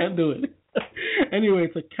sorry, I can't do it. Anyway,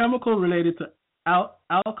 it's a chemical related to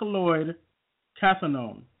alkaloid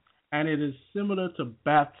cathinone, and it is similar to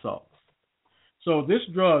bath salts. So this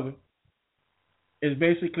drug is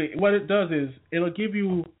basically, what it does is, it'll give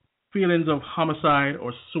you feelings of homicide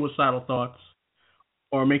or suicidal thoughts,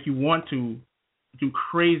 or make you want to do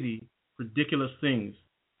crazy, ridiculous things.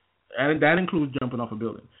 And that includes jumping off a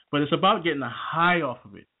building. But it's about getting a high off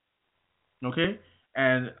of it. Okay?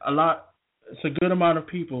 And it's a good amount of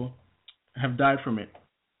people have died from it.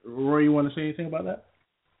 Roy, you want to say anything about that?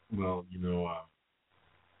 Well,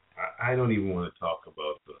 I don't even want to talk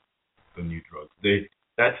about the new drugs.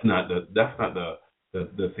 That's not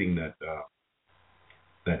the thing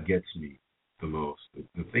that gets me the most.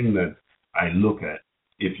 The thing that I look at,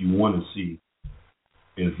 if you want to see,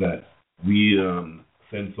 is that we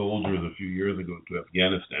sent soldiers a few years ago to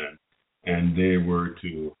Afghanistan, and they were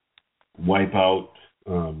to wipe out,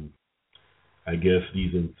 I guess,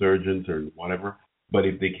 these insurgents or whatever. But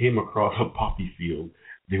if they came across a poppy field,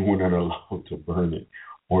 they were not allowed to burn it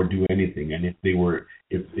or do anything. And if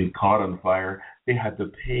it caught on fire, they had to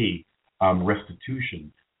pay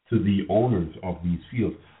restitution to the owners of these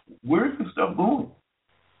fields. Where's the stuff going?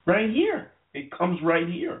 Right here. It comes right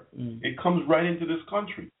here. It comes right into this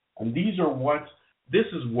country. And this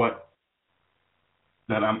is what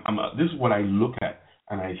I look at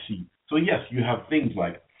and I see. So yes, you have things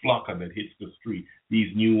like Flocka that hits the street.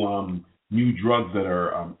 These new drugs that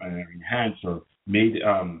are enhanced or made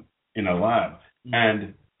in a lab,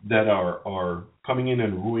 and that are coming in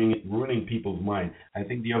and ruining people's mind. I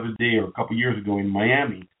think the other day or a couple years ago in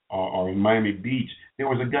Miami or in Miami Beach, there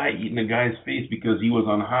was a guy eating a guy's face because he was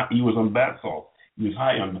on bath salt. He was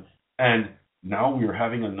high on, and now we are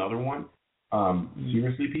having another one.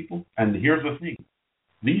 Seriously, people. And here's the thing: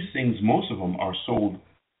 these things, most of them, are sold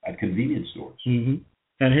at convenience stores. Mm-hmm.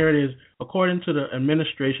 And here it is. According to the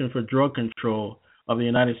Administration for Drug Control of the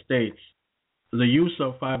United States, the use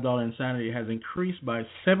of $5 Insanity has increased by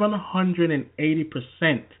 780%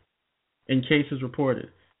 in cases reported.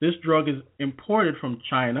 This drug is imported from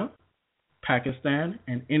China, Pakistan,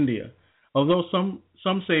 and India. Although some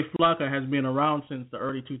say Flocka has been around since as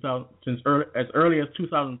early as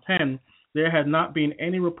 2010, there had not been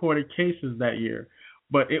any reported cases that year.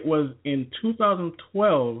 But it was in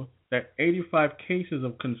 2012 that 85 cases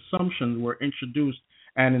of consumption were introduced,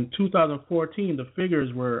 and in 2014 the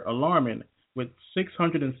figures were alarming, with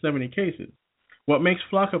 670 cases. What makes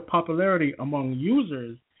Flocka popularity among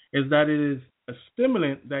users is that it is a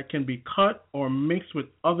stimulant that can be cut or mixed with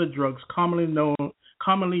other drugs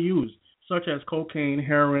commonly used, such as cocaine,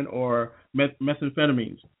 heroin, or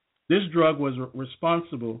methamphetamines. This drug was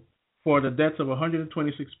responsible for the deaths of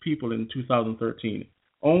 126 people in 2013,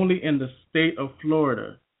 only in the state of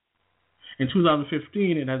Florida. In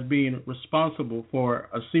 2015, it has been responsible for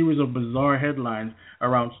a series of bizarre headlines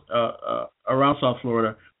around South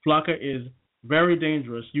Florida. Flocka is very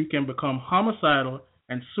dangerous. You can become homicidal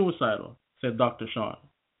and suicidal, said Dr. Sean.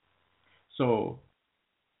 So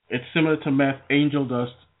it's similar to meth, angel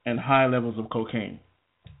dust, and high levels of cocaine.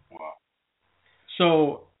 Wow.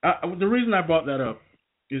 So the reason I brought that up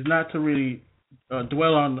is not to really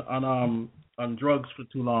dwell on drugs for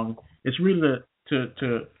too long. It's really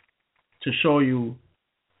to show you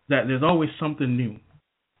that there's always something new.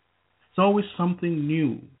 It's always something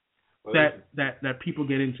new that people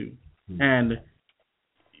get into. Mm-hmm. And,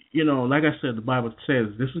 like I said, the Bible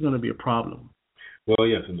says this is going to be a problem. Well,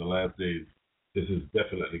 yes, in the last days, this is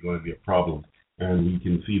definitely going to be a problem. And you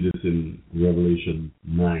can see this in Revelation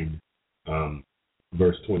 9,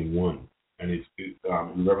 verse 21. And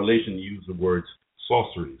in Revelation, you use the words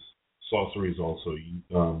sorceries. Sorceries also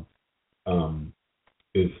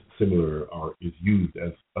is similar or is used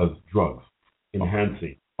as drugs,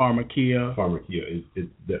 enhancing. Pharmakia.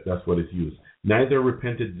 That's what it's used. Neither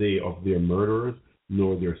repented they of their murderers,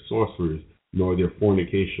 nor their sorcerers, nor their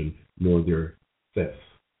fornication, nor their thefts.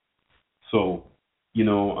 So,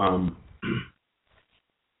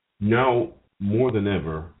 now more than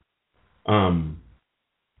ever,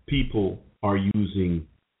 people are using,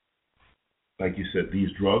 like you said,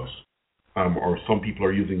 these drugs. Or some people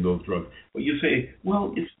are using those drugs. But you say,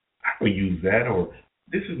 well, I don't use that, or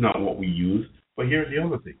this is not what we use. But here's the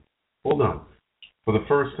other thing. Hold on. For the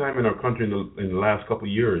first time in our country in the last couple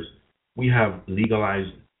of years, we have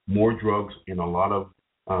legalized more drugs in a lot of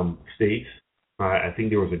states. I think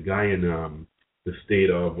there was a guy in the state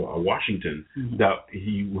of Washington that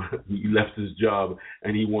he left his job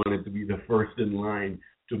and he wanted to be the first in line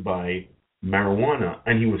to buy marijuana,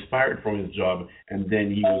 and he was fired from his job, and then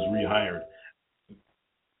he was rehired.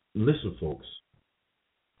 Listen, folks,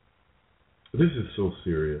 this is so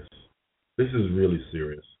serious. This is really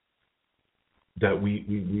serious. That we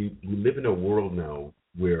live in a world now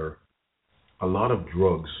where a lot of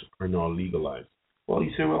drugs are now legalized. Well,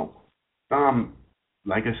 you say, well,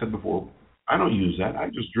 like I said before, I don't use that. I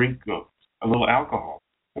just drink a little alcohol.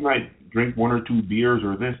 I might drink one or two beers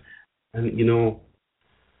or this, and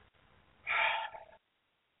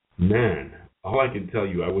man, all I can tell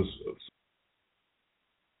you, I was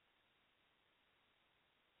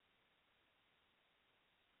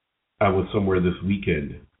somewhere this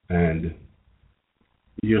weekend, and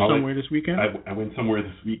you're somewhere this weekend? I went somewhere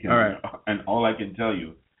this weekend. All right. And all I can tell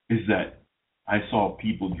you is that I saw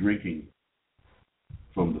people drinking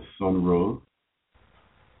from the sun rose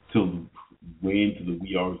till way into the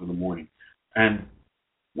wee hours of the morning. And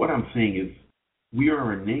what I'm saying is, we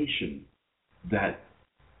are a nation that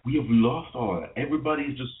we have lost all of that.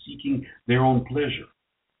 Everybody's just seeking their own pleasure.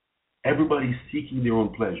 Everybody's seeking their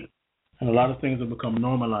own pleasure. And a lot of things have become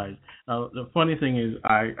normalized. Now, the funny thing is,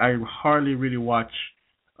 I hardly really watch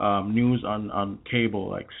news on cable,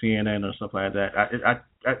 like CNN or stuff like that. I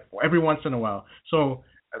every once in a while. So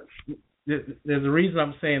there's a reason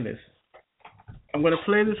I'm saying this. I'm going to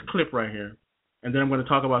play this clip right here, and then I'm going to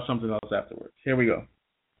talk about something else afterwards. Here we go.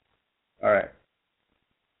 All right.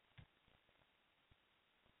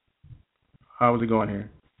 How is it going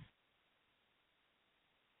here?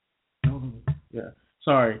 Yeah.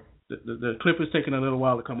 Sorry. The clip is taking a little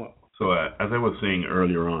while to come up. So as I was saying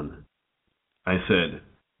earlier on, I said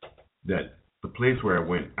that the place where I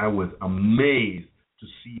went, I was amazed to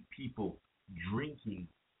see people drinking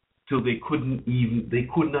till they could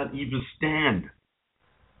not even stand.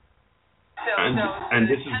 And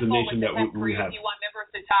this is the nation that we have. You want members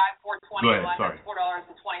to tie $4.20. Go ahead, sorry. $4.20.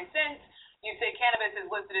 You say cannabis is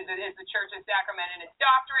listed as the Church's sacrament and its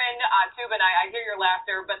doctrine. Tubin, I hear your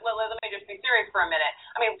laughter, but let me just be serious for a minute.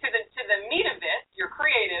 I mean, to the meat of this, you're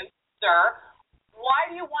creative, sir. Why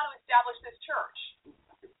do you want to establish this church?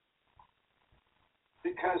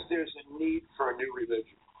 Because there's a need for a new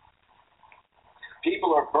religion.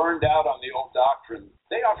 People are burned out on the old doctrine.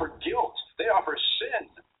 They offer guilt. They offer sin.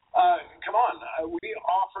 Come on. We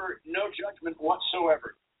offer no judgment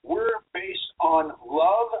whatsoever. We're based on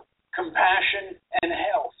love, compassion, and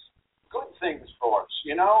health. Good things for us,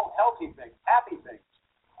 healthy things, happy things.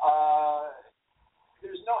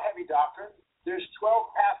 There's no heavy doctrine. There's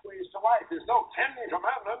 12 pathways to life. There's no 10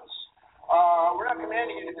 commandments. We're not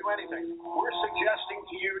commanding you to do anything. We're suggesting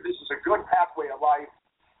to you this is a good pathway of life,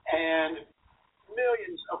 and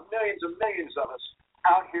millions of us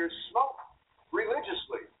out here smoke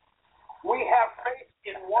religiously. We have faith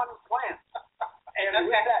in one plant, and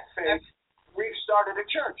with that faith, we've started a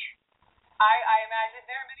church. I imagine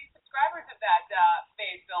there are many subscribers of that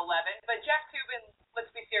faith, Bill Levin. But Jeff Tubin, let's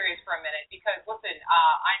be serious for a minute, because listen,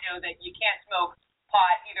 I know that you can't smoke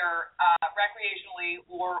pot either recreationally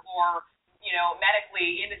or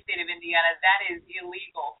medically in the state of Indiana. That is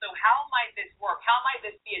illegal. So how might this work? How might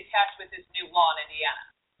this be attached with this new law in Indiana?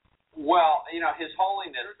 Well, His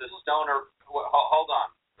Holiness, the stoner. Hold on,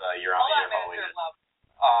 Your Honor, Your Holiness.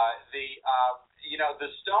 The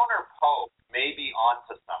stoner Pope may be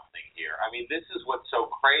onto something here. I mean, this is what's so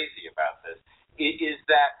crazy about this, is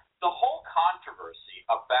that the whole controversy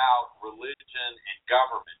about religion and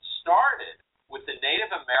government started with the Native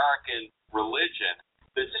American religion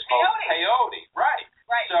that spoke peyote. Right.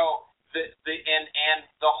 So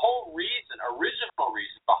the whole original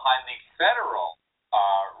reason behind the federal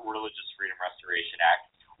Religious Freedom Restoration Act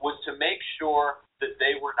was to make sure that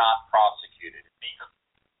they were not prosecuted.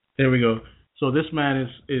 There we go. So this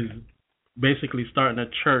man is basically starting a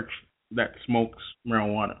church that smokes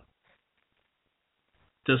marijuana.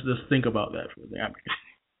 Just think about that for a minute.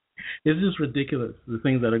 It's just ridiculous, the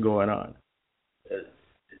things that are going on.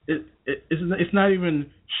 It's not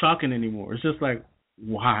even shocking anymore. It's just like,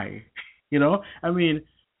 why? I mean,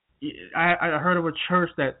 I heard of a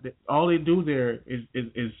church that all they do there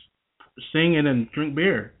is sing and drink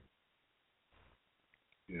beer.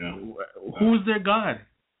 Who's their God?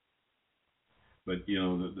 But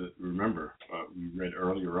remember, we read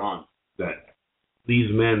earlier on that these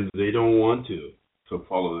men, they don't want to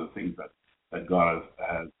follow the things that God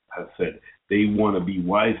has said. They want to be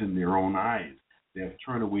wise in their own eyes. They have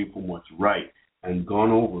turned away from what's right and gone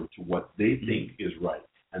over to what they think is right,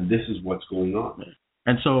 and this is what's going on.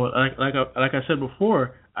 And so, like I said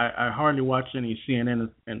before, I hardly watch any CNN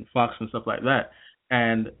and Fox and stuff like that.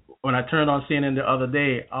 And when I turned on CNN the other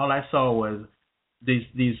day, all I saw was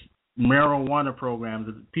these marijuana programs,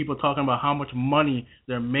 people talking about how much money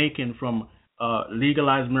they're making from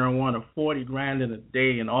legalized marijuana, $40,000 in a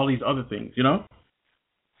day, and all these other things,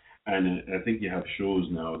 And I think you have shows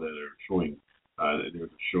now that are showing. There's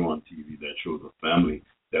a show on TV that shows a family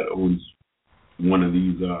that owns one of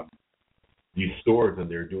these stores, and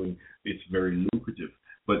they're doing. It's very lucrative.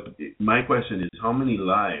 But my question is, how many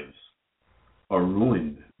lives are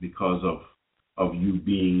ruined because of you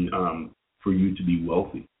being for you to be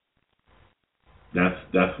wealthy?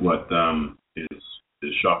 That's what is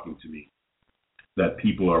shocking to me. That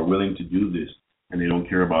people are willing to do this, and they don't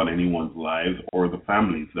care about anyone's lives or the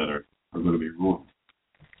families that are going to be ruined.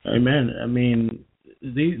 Amen. I mean,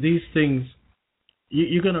 these things,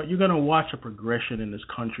 you're gonna watch a progression in this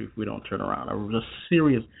country if we don't turn around. A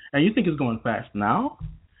serious, and you think it's going fast now?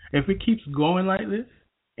 If it keeps going like this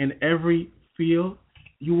in every field,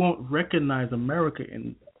 you won't recognize America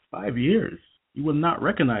in 5 years. You will not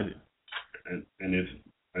recognize it.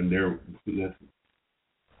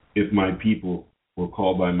 If my people were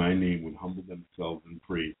called by my name would humble themselves and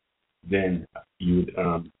pray, then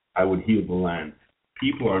I would heal the land.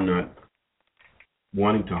 People are not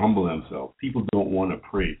wanting to humble themselves. People don't want to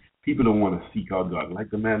pray. People don't want to seek out God. Like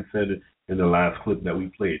the man said in the last clip that we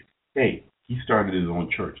played, hey, he started his own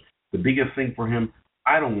church. The biggest thing for him,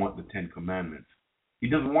 I don't want the 10 Commandments. He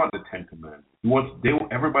doesn't want the 10 Commandments.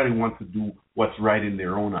 Everybody wants to do what's right in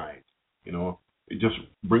their own eyes. It just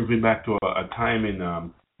brings me back to a time in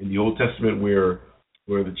the Old Testament where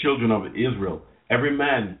the children of Israel, every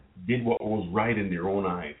man did what was right in their own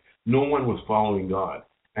eyes. No one was following God,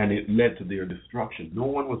 and it led to their destruction. No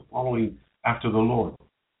one was following after the Lord.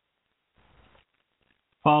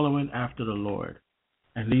 Following after the Lord.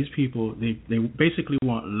 And these people, they basically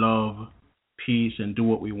want love, peace, and do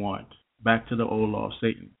what we want. Back to the old law of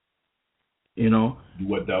Satan. Do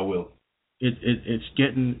what thou wilt. It's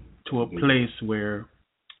getting to a place where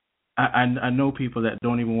I know people that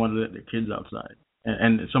don't even want to let their kids outside.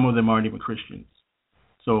 And some of them aren't even Christians.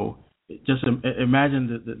 So just imagine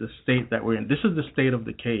the state that we're in. This is the state of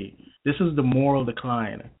decay. This is the moral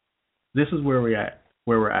decline. This is where we're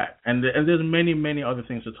at. And there's many, many other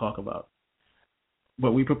things to talk about.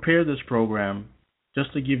 But we prepared this program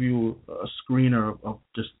just to give you a screener of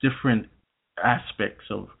just different aspects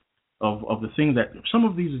of the thing that some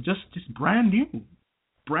of these are just brand new,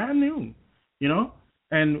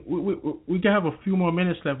 And we can have a few more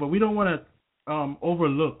minutes left, but we don't want to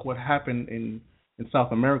overlook what happened in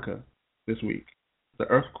South America this week. The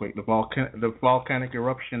earthquake, the volcanic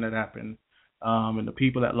eruption that happened, and the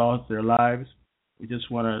people that lost their lives. We just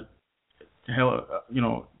want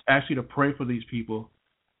to ask you to pray for these people,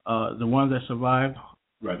 the ones that survived.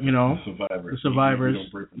 Right. The survivors,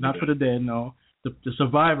 not for the dead. No, the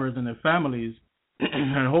survivors and their families,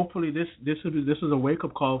 and hopefully this is a wake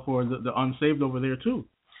up call for the unsaved over there too.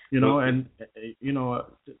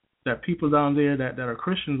 That people down there that are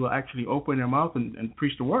Christians will actually open their mouth and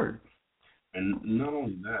preach the word. And not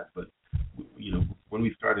only that, but when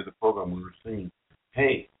we started the program, we were saying,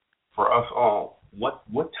 hey, for us all, what's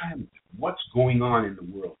going on in the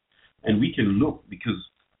world? And we can look, because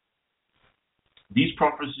these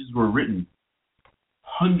prophecies were written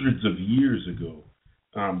hundreds of years ago.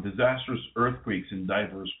 Disastrous earthquakes in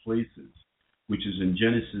diverse places, which is in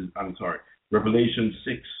Revelation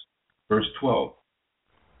 6, verse 12,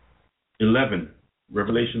 11,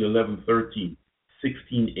 Revelation 11, 13,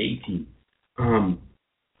 16, 18.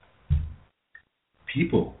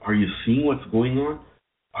 People, are you seeing what's going on?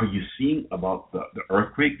 Are you seeing about the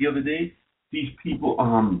earthquake the other day? These people,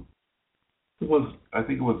 I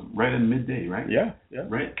think it was right in midday, right? Yeah.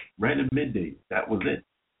 Right in midday. That was it.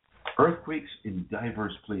 Earthquakes in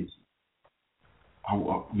diverse places.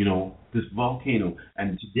 This volcano.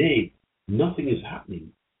 And today, nothing is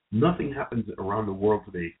happening. Nothing happens around the world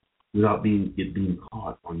today without it being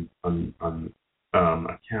caught on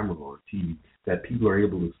a camera or TV that people are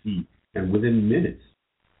able to see. And within minutes,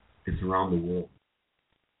 it's around the world.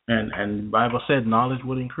 And the Bible said knowledge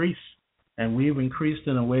would increase. And we've increased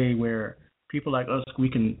in a way where people like us, we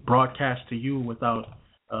can broadcast to you without,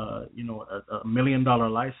 a $1 million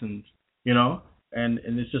license, and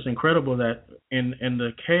it's just incredible that in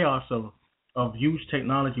the chaos of huge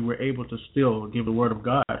technology, we're able to still give the word of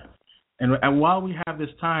God. And while we have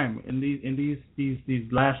this time in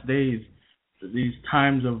these last days, these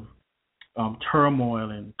times of turmoil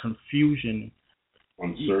and confusion,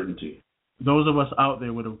 uncertainty, those of us out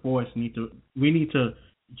there with a voice need to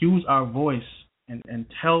use our voice and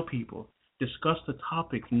tell people, discuss the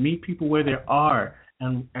topics, meet people where they are,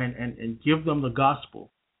 and give them the gospel.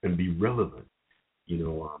 And be relevant.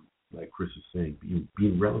 Like Chris is saying,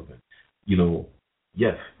 be relevant.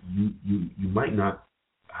 Yes, you might not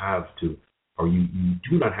have to, or you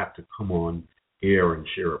do not have to come on air and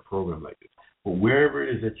share a program like this. But wherever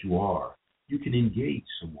it is that you are, you can engage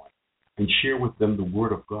someone and share with them the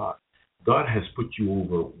word of God. God has put you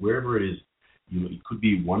over wherever it is. It could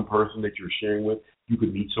be one person that you're sharing with. You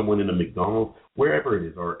could meet someone in a McDonald's, wherever it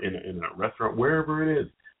is, or in a restaurant, wherever it is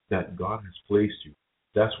that God has placed you.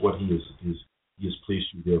 That's what He has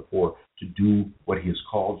placed you there for, to do what He has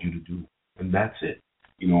called you to do, and that's it.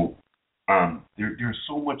 There's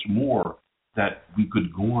so much more that we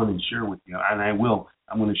could go on and share with you, and I will.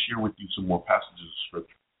 I'm going to share with you some more passages of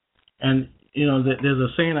Scripture. And there's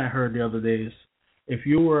a saying I heard the other day: if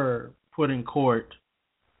you were put in court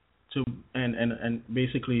to and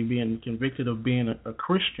basically being convicted of being a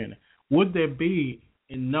Christian, would there be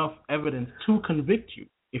enough evidence to convict you?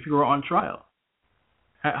 if you were on trial?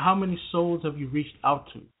 How many souls have you reached out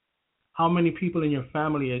to? How many people in your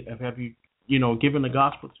family have you, given the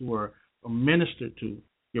gospel to or ministered to?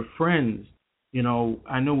 Your friends,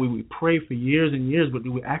 I know we pray for years and years, but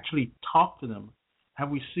do we actually talk to them? Have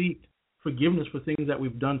we sought forgiveness for things that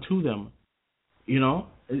we've done to them?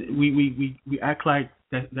 We act like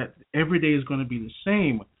that every day is going to be the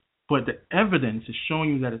same, but the evidence is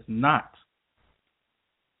showing you that it's not.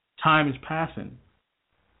 Time is passing,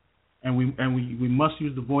 and we must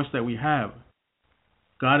use the voice that we have.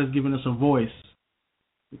 God has given us a voice.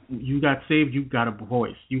 You got saved, you got a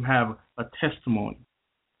voice. You have a testimony.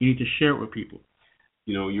 You need to share it with people.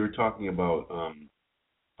 You're talking about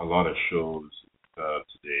a lot of shows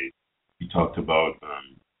today. You talked about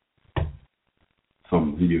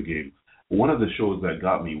some video games. One of the shows that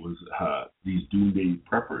got me was these Doomsday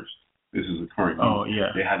Preppers. This is a current. Oh,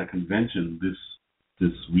 yeah. They had a convention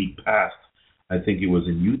this week past. I think it was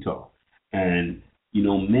in Utah. And,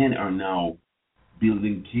 men are now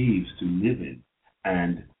building caves to live in.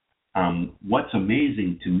 And what's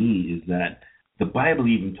amazing to me is that the Bible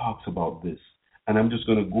even talks about this. And I'm just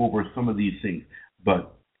going to go over some of these things.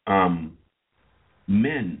 But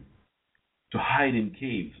men to hide in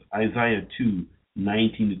caves, Isaiah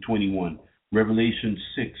 2:19-21, Revelation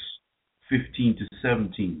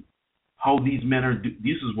 6:15-17. How these men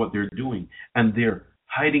this is what they're doing. And they're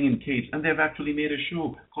hiding in caves. And they've actually made a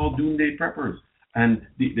show called Doomsday Preppers. And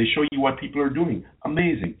they show you what people are doing.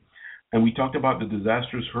 Amazing. And we talked about the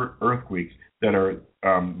disastrous earthquakes that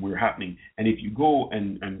were happening. And if you go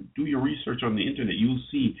and do your research on the internet, you'll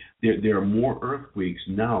see there are more earthquakes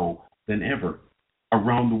now than ever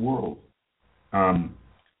around the world.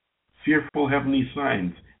 Fearful heavenly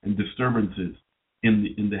signs and disturbances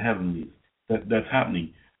in the heavenlies that's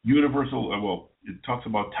happening. Universal, it talks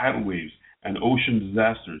about tidal waves and ocean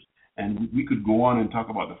disasters. And we could go on and talk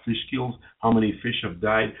about the fish kills, how many fish have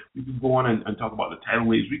died. We could go on and talk about the tidal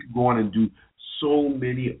waves. We could go on and do so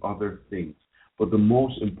many other things. But the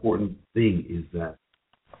most important thing is that,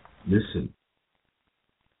 listen,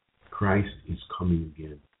 Christ is coming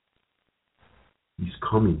again. He's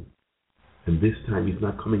coming. And this time he's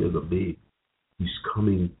not coming as a babe. He's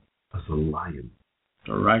coming as a lion.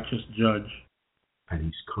 A righteous judge. And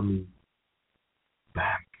he's coming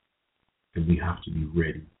back. And we have to be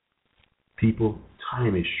ready. People,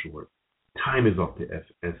 time is short. Time is of the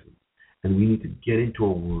essence. And we need to get into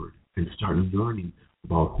our word and start learning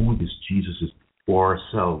about who this Jesus is for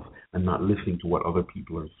ourselves and not listening to what other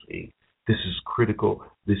people are saying. This is critical.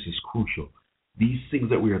 This is crucial. These things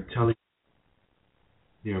that we are telling,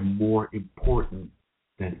 they are more important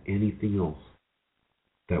than anything else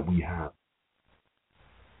that we have.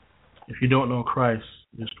 If you don't know Christ,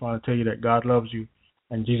 I just want to tell you that God loves you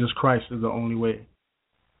and Jesus Christ is the only way.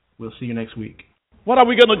 We'll see you next week. What are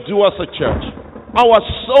we going to do as a church? Our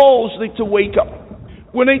souls need to wake up.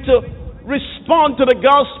 We need to respond to the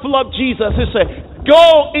gospel of Jesus. He said,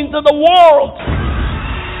 go into the world.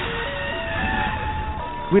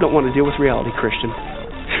 We don't want to deal with reality, Christian.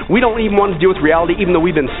 We don't even want to deal with reality even though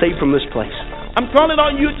we've been saved from this place. I'm calling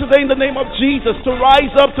on you today in the name of Jesus to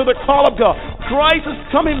rise up to the call of God. Christ is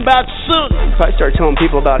coming back soon. If I start telling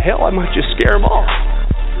people about hell, I might just scare them off.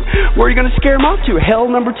 Where are you going to scare them off to?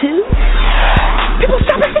 Hell number 2? People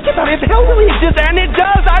stop and think about it. If hell really exists, and it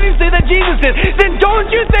does, I didn't say that Jesus did, then don't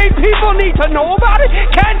you think people need to know about it?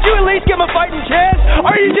 Can't you at least give them a fighting chance?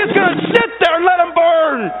 Or are you just